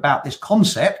leadership about this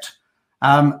concept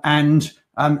and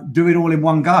do it all in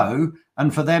one go,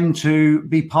 and for them to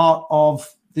be part of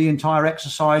the entire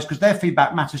exercise, because their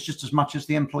feedback matters just as much as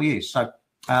the employees. So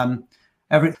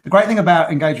the great thing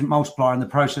about engagement multiplier and the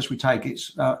process we take,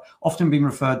 it's often been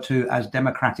referred to as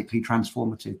democratically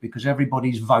transformative, because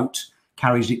everybody's vote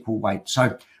carries equal weight.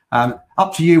 So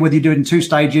up to you whether you do it in 2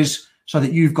 stages so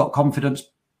that you've got confidence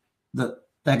that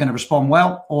they're going to respond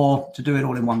well, or to do it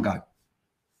all in one go.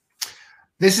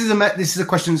 This is a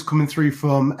question that's coming through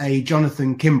from a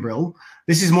Jonathan Kimbrell.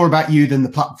 This is more about you than the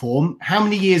platform. How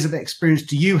many years of experience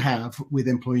do you have with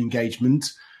employee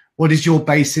engagement? What is your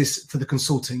basis for the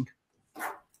consulting?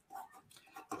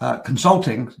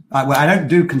 Consulting? Well, I don't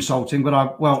do consulting,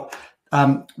 but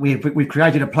we've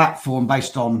created a platform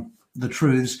based on the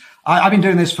truths. I've been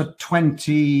doing this for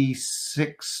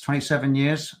 27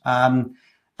 years.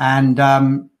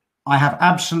 I have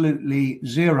absolutely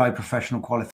 0 professional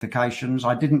qualifications.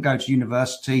 I didn't go to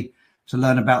university to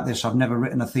learn about this. I've never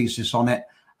written a thesis on it.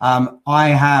 I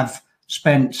have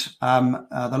spent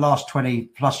the last 20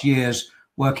 plus years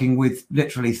working with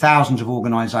literally thousands of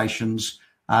organizations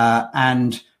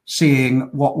and seeing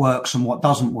what works and what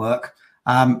doesn't work.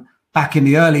 Back in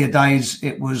the earlier days,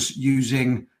 it was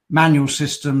using manual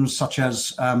systems such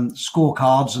as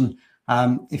scorecards. And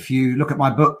if you look at my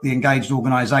book, The Engaged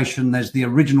Organization, there's the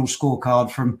original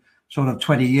scorecard from sort of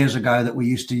 20 years ago that we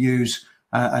used to use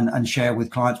and share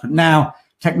with clients. But now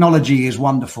technology is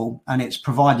wonderful, and it's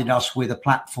provided us with a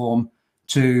platform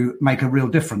to make a real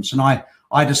difference. And I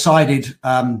decided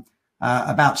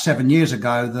about 7 years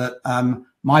ago that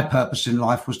my purpose in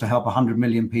life was to help 100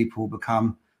 million people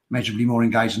become measurably more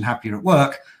engaged and happier at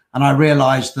work. And I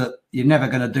realized that you're never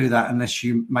going to do that unless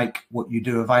you make what you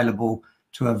do available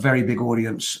to a very big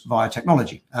audience via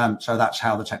technology. So that's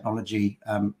how the technology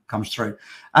comes through.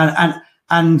 And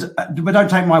But don't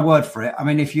take my word for it. I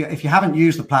mean, if you haven't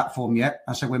used the platform yet,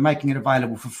 I said we're making it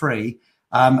available for free.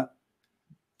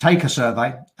 Take a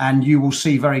survey, and you will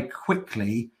see very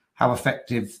quickly how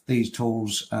effective these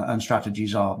tools and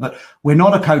strategies are. But we're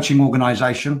not a coaching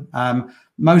organisation.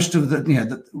 Most of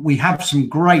we have some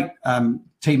great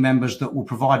team members that will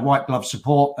provide white glove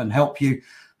support and help you.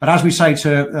 But as we say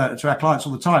to our clients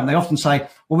all the time, they often say,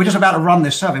 "Well, we're just about to run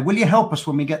this survey. Will you help us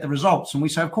when we get the results?" And we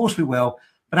say, "Of course we will."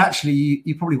 But actually,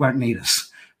 you probably won't need us,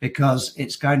 because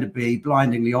it's going to be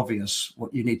blindingly obvious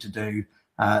what you need to do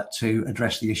to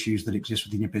address the issues that exist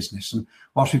within your business. And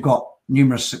whilst we've got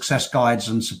numerous success guides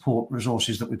and support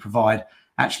resources that we provide,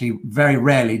 actually very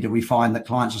rarely do we find that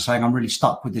clients are saying, "I'm really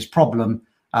stuck with this problem.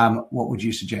 What would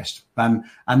you suggest?" And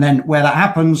then where that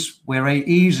happens, we're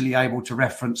easily able to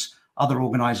reference other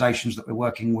organizations that we're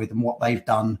working with and what they've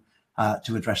done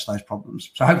to address those problems.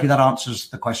 So hopefully that answers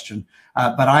the question.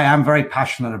 But I am very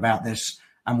passionate about this,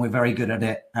 and we're very good at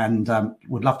it, and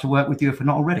would love to work with you if we're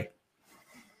not already.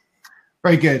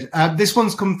 Very good. This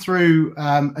one's come through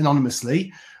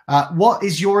anonymously. What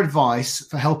is your advice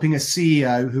for helping a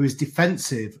CEO who is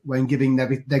defensive when giving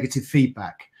negative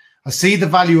feedback? I see the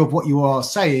value of what you are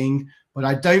saying, but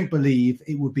I don't believe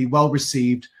it would be well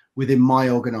received within my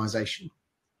organization.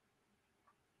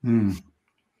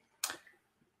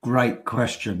 Great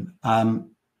question.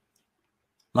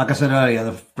 Like I said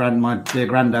earlier, my dear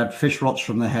granddad, fish rots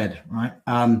from the head, right?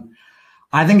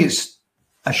 I think it's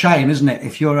a shame, isn't it?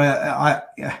 If you're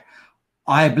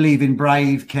I believe in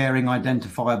brave, caring,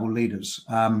 identifiable leaders.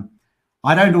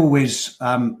 I don't always,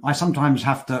 I sometimes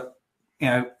have to,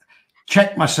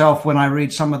 check myself when I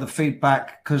read some of the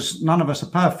feedback, because none of us are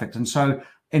perfect. And so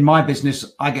in my business,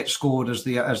 I get scored as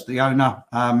the owner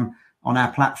on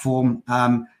our platform.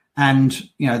 And,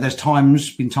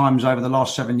 there's been times over the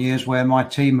last 7 years where my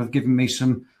team have given me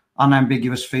some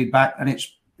unambiguous feedback, and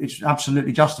it's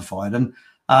absolutely justified. And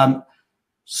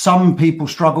some people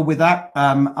struggle with that.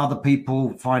 Other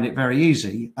people find it very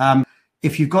easy.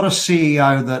 If you've got a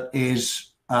CEO that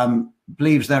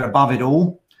believes they're above it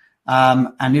all,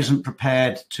 and isn't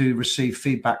prepared to receive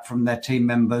feedback from their team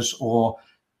members or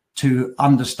to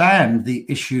understand the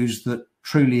issues that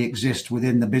truly exist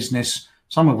within the business,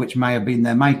 some of which may have been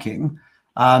their making,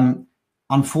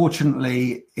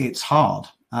 unfortunately, it's hard.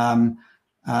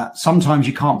 Sometimes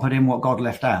you can't put in what God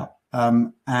left out.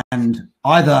 And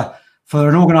either for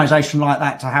an organization like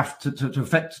that to have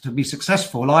to be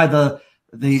successful, either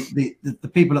the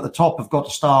people at the top have got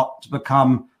to start to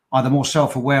become either more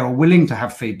self-aware or willing to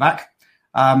have feedback,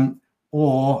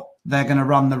 or they're going to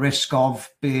run the risk of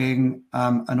being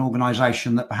an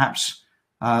organization that perhaps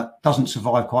doesn't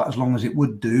survive quite as long as it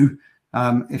would do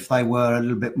if they were a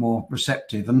little bit more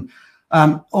receptive. And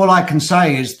all I can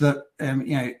say is that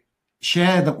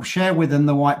share with them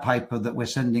the white paper that we're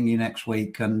sending you next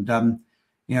week, and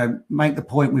make the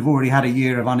point, we've already had a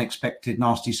year of unexpected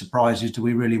nasty surprises. Do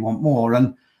we really want more?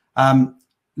 And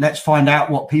let's find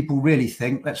out what people really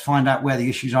think. Let's find out where the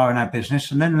issues are in our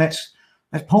business, and then let's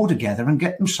pull together and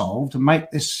get them solved and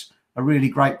make this a really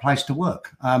great place to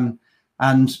work.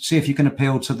 And see if you can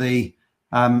appeal to the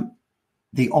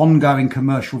ongoing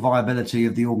commercial viability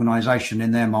of the organisation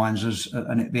in their minds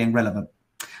and it being relevant.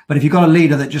 But if you've got a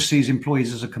leader that just sees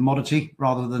employees as a commodity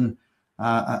rather than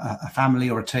a family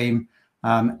or a team,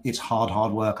 it's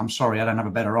hard work. I'm sorry, I don't have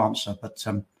a better answer, but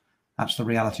that's the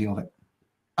reality of it.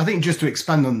 I think just to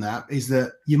expand on that is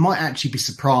that you might actually be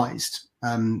surprised.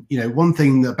 One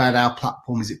thing about our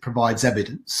platform is it provides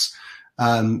evidence.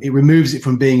 It removes it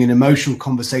from being an emotional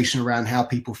conversation around how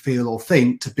people feel or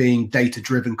think to being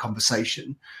data-driven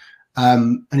conversation.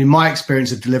 And in my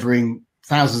experience of delivering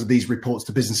thousands of these reports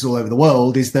to businesses all over the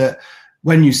world is that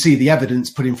when you see the evidence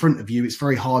put in front of you, it's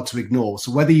very hard to ignore.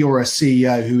 So whether you're a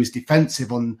CEO who is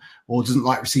defensive on or doesn't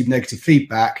like receive negative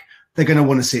feedback, they're going to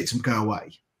want to see it go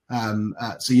away.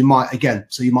 So you might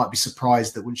be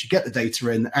surprised that once you get the data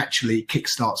in, actually it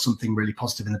kickstarts something really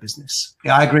positive in the business.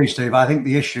 Yeah, I agree, Steve. I think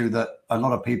the issue that a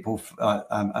lot of people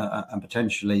and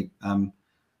potentially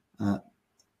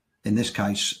in this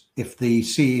case, if the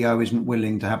CEO isn't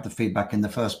willing to have the feedback in the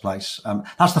first place,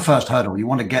 that's the first hurdle. You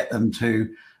want to get them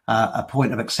to a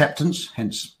point of acceptance.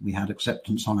 Hence, we had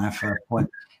acceptance on our first point.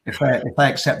 If they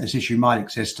accept this issue might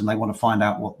exist and they want to find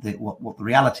out what the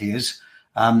reality is,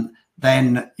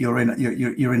 then you're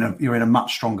in a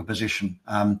much stronger position.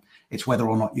 It's whether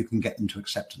or not you can get them to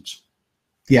acceptance.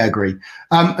 Yeah, I agree.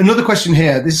 Another question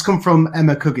here. This has come from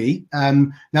Emma Coogie.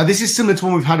 Now, this is similar to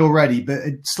one we've had already, but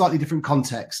a slightly different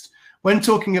context. When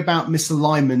talking about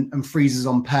misalignment and freezes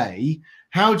on pay,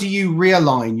 how do you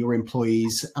realign your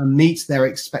employees and meet their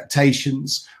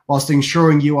expectations whilst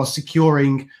ensuring you are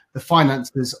securing the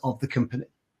finances of the company?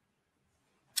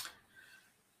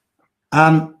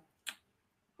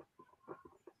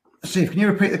 Steve, can you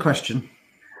repeat the question?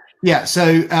 Yeah,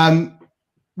 so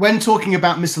when talking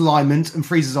about misalignment and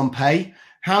freezes on pay,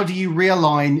 how do you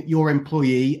realign your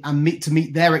employee and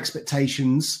meet their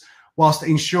expectations whilst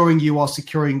ensuring you are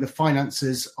securing the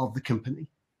finances of the company?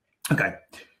 Okay,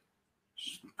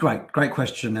 great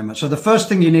question, Emma. So the first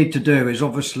thing you need to do is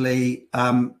obviously,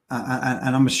 and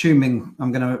I'm assuming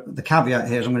the caveat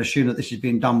here is I'm going to assume that this is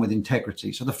being done with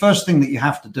integrity. So the first thing that you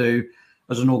have to do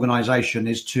as an organization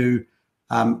is to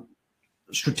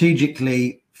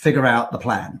strategically figure out the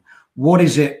plan. What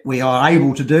is it we are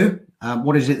able to do?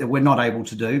 What is it that we're not able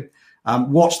to do?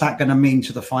 What's that going to mean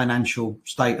to the financial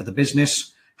state of the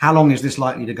business? How long is this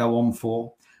likely to go on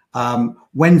for?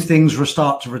 When things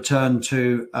start to return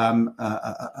to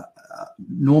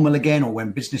normal again, or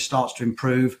when business starts to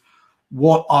improve,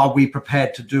 what are we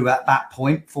prepared to do at that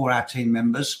point for our team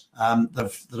members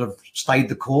that have stayed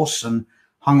the course and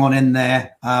hung on in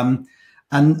there? And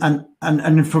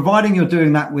providing you're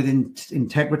doing that with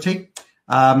integrity,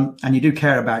 and you do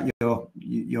care about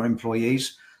your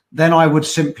employees, then I would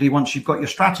simply, once you've got your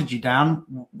strategy down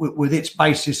with its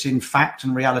basis in fact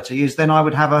and reality, is then I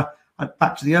would have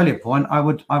back to the earlier point, I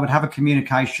would have a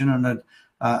communication and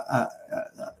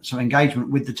some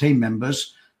engagement with the team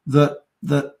members that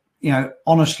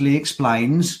honestly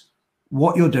explains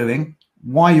what you're doing,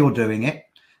 why you're doing it,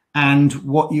 and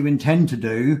what you intend to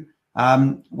do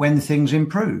when things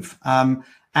improve.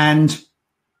 And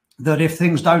that if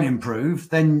things don't improve,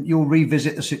 then you'll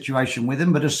revisit the situation with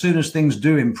them. But as soon as things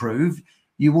do improve,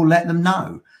 you will let them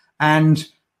know. And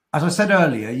as I said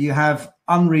earlier, you have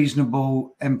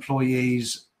unreasonable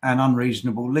employees and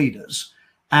unreasonable leaders.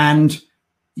 And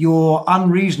your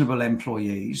unreasonable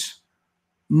employees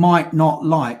might not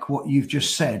like what you've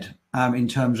just said in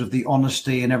terms of the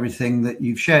honesty and everything that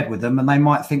you've shared with them. And they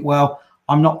might think, well,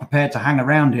 I'm not prepared to hang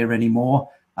around here anymore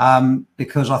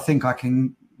because I think I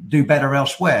can do better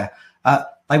elsewhere.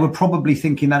 They were probably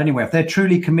thinking that anyway. If they're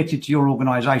truly committed to your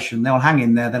organization, they'll hang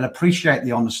in there, they'll appreciate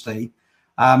the honesty,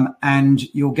 and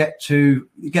you'll get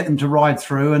them to ride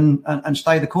through and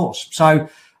stay the course. So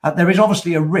there is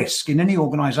obviously a risk in any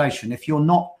organization if you're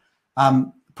not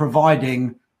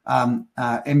providing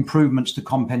improvements to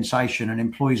compensation and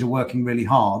employees are working really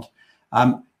hard.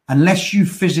 Unless you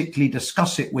physically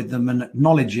discuss it with them and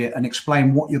acknowledge it and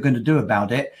explain what you're going to do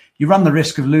about it, you run the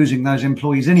risk of losing those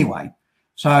employees anyway.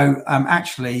 So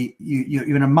actually,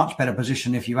 you're in a much better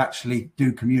position if you actually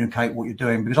do communicate what you're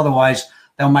doing, because otherwise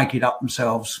they'll make it up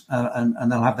themselves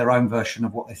and they'll have their own version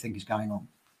of what they think is going on.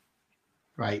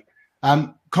 Right.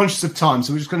 Conscious of time,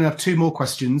 so we're just going to have two more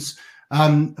questions.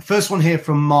 First one here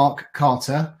from Mark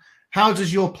Carter. How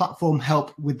does your platform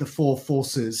help with the four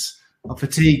forces of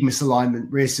fatigue, misalignment,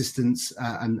 reassistance,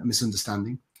 and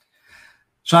misunderstanding?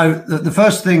 So the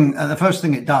first thing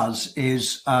it does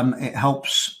is it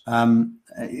helps.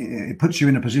 It puts you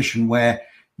in a position where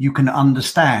you can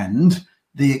understand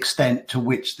the extent to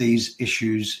which these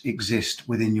issues exist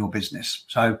within your business.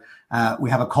 So we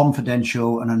have a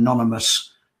confidential and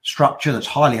anonymous structure that's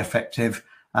highly effective,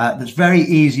 that's very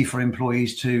easy for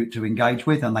employees to engage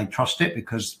with, and they trust it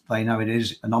because they know it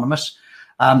is anonymous.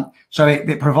 So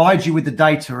it provides you with the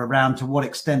data around to what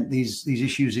extent these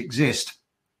issues exist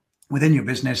within your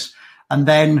business. And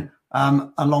then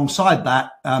alongside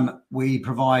that, we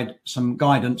provide some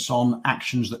guidance on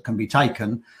actions that can be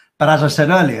taken. But as I said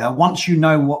earlier, once you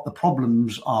know what the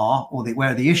problems are or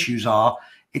where the issues are,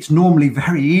 it's normally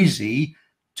very easy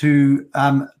to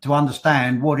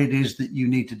understand what it is that you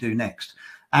need to do next.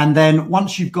 And then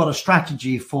once you've got a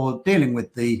strategy for dealing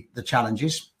with the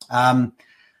challenges,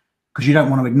 because you don't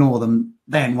want to ignore them,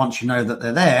 then once you know that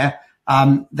they're there,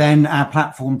 then our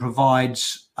platform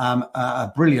provides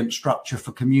a brilliant structure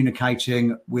for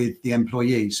communicating with the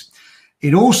employees.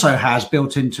 It also has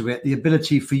built into it the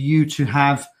ability for you to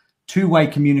have two-way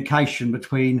communication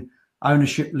between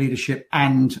ownership, leadership,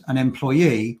 and an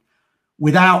employee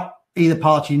without either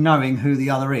party knowing who the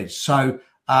other is. So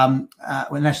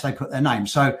unless they put their name.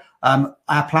 So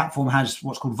our platform has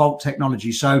what's called vault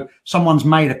technology. So someone's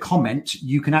made a comment,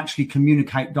 you can actually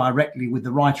communicate directly with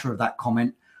the writer of that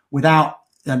comment without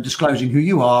disclosing who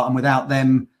you are and without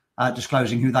them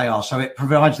disclosing who they are. So it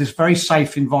provides this very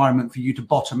safe environment for you to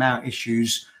bottom out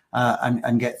issues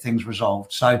and get things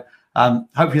resolved. So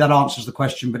hopefully that answers the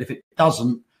question. But if it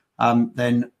doesn't,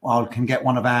 then I can get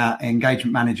one of our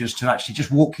engagement managers to actually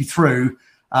just walk you through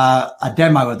a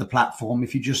demo of the platform.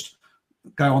 If you just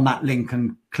go on that link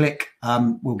and click,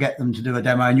 we'll get them to do a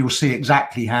demo, and you'll see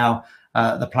exactly how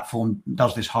the platform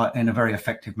does this in a very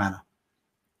effective manner.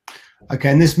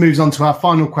 Okay, and this moves on to our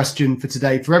final question for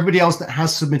today. For everybody else that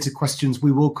has submitted questions,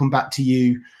 we will come back to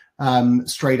you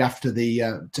straight after the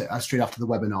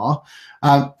webinar.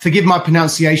 Forgive my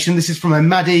pronunciation. This is from a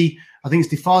Maddie, I think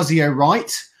it's DeFazio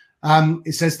Wright.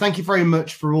 It says, thank you very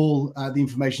much for all the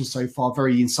information so far,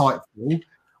 very insightful.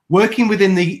 Working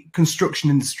within the construction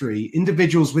industry,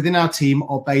 individuals within our team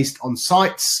are based on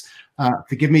sites.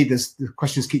 Forgive me, the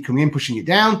questions keep coming in, pushing it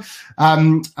down.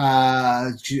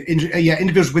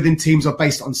 Individuals within teams are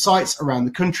based on sites around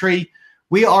the country.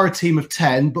 We are a team of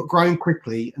 10, but growing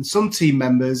quickly, and some team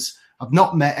members have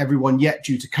not met everyone yet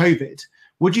due to COVID.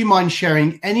 Would you mind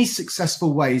sharing any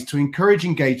successful ways to encourage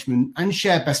engagement and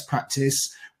share best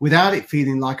practice without it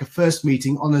feeling like a first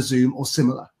meeting on a Zoom or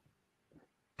similar?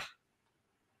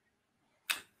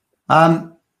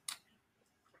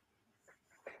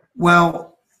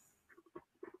 Well,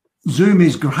 Zoom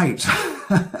is great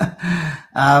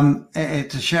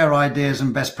to share ideas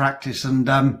and best practice, and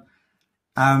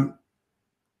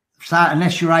so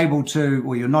unless you're able to,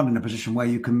 or you're not in a position where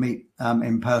you can meet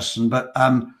in person, but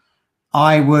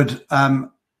I would. The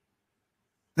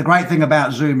great thing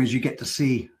about Zoom is you get to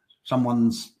see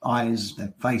someone's eyes,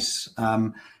 their face.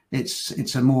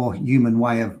 It's a more human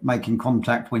way of making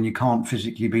contact when you can't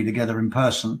physically be together in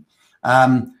person.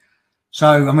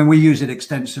 So, I mean, we use it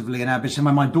extensively in our business.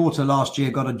 My daughter last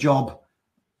year got a job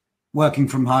working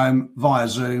from home via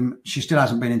Zoom. She still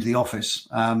hasn't been into the office,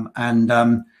 but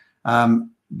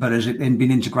has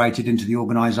been integrated into the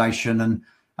organisation,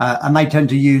 and they tend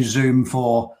to use Zoom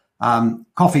for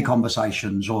coffee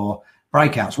conversations or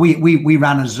breakouts. We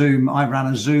ran a Zoom. I ran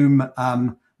a Zoom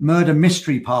murder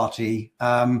mystery party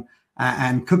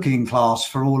and cooking class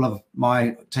for all of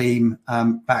my team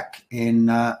back in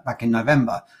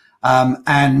November.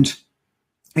 And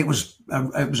it was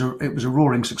a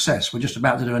roaring success. We're just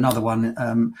about to do another one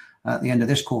at the end of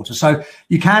this quarter. So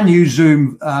you can use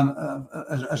Zoom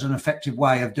as an effective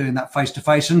way of doing that face to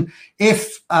face. And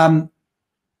if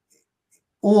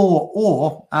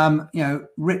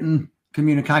written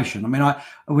communication. I mean,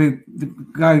 we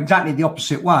go exactly the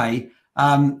opposite way.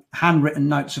 Handwritten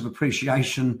notes of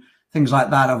appreciation, things like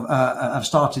that have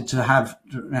started to have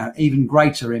even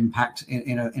greater impact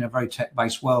in a very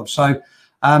tech-based world. So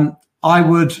I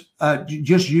would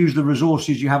just use the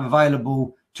resources you have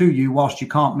available to you whilst you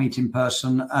can't meet in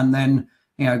person, and then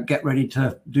get ready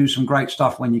to do some great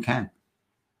stuff when you can.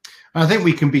 I think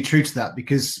we can be true to that,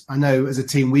 because I know as a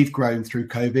team we've grown through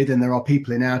COVID, and there are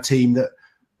people in our team that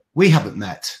we haven't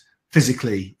met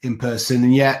physically in person,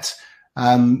 and yet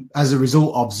as a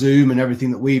result of Zoom and everything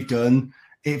that we've done,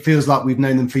 it feels like we've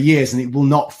known them for years, and it will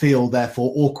not feel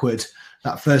therefore awkward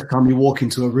that first time you walk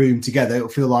into a room together. It'll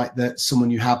feel like that's someone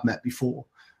you have met before.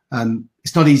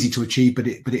 It's not easy to achieve, but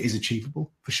it is achievable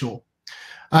for sure.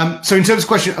 So in terms of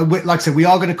question, like I said, we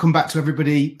are going to come back to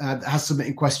everybody that has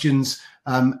submitted questions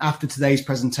after today's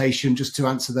presentation, just to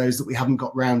answer those that we haven't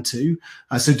got round to.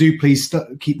 So do please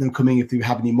keep them coming if you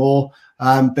have any more.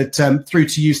 But through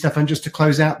to you, Stefan, just to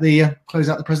close out the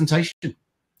presentation.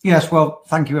 Yes, well,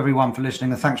 thank you everyone for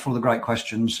listening, and thanks for all the great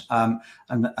questions. And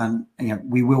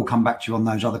we will come back to you on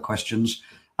those other questions.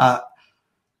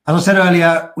 As I said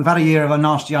earlier, we've had a year of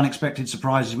nasty, unexpected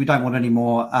surprises. We don't want any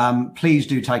more. Please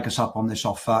do take us up on this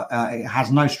offer. It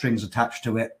has no strings attached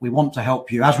to it. We want to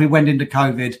help you. As we went into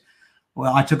COVID,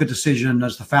 well, I took a decision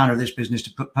as the founder of this business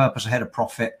to put purpose ahead of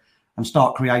profit and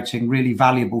start creating really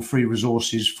valuable free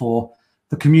resources for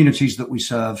the communities that we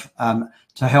serve,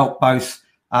 to help both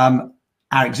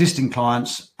our existing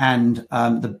clients and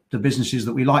the businesses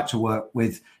that we like to work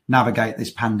with navigate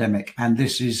this pandemic. And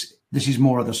this is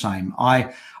more of the same.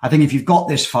 I think if you've got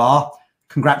this far,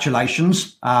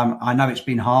 congratulations. I know it's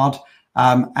been hard,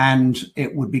 and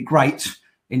it would be great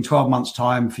in 12 months'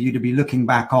 time for you to be looking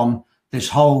back on this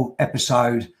whole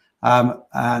episode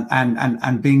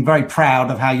and being very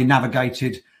proud of how you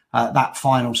navigated that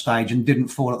final stage and didn't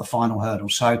fall at the final hurdle.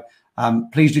 So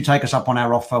please do take us up on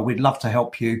our offer. We'd love to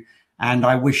help you. And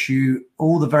I wish you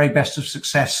all the very best of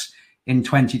success in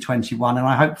 2021. And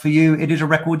I hope for you it is a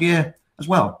record year as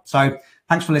well. So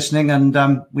thanks for listening,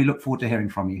 and we look forward to hearing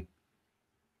from you.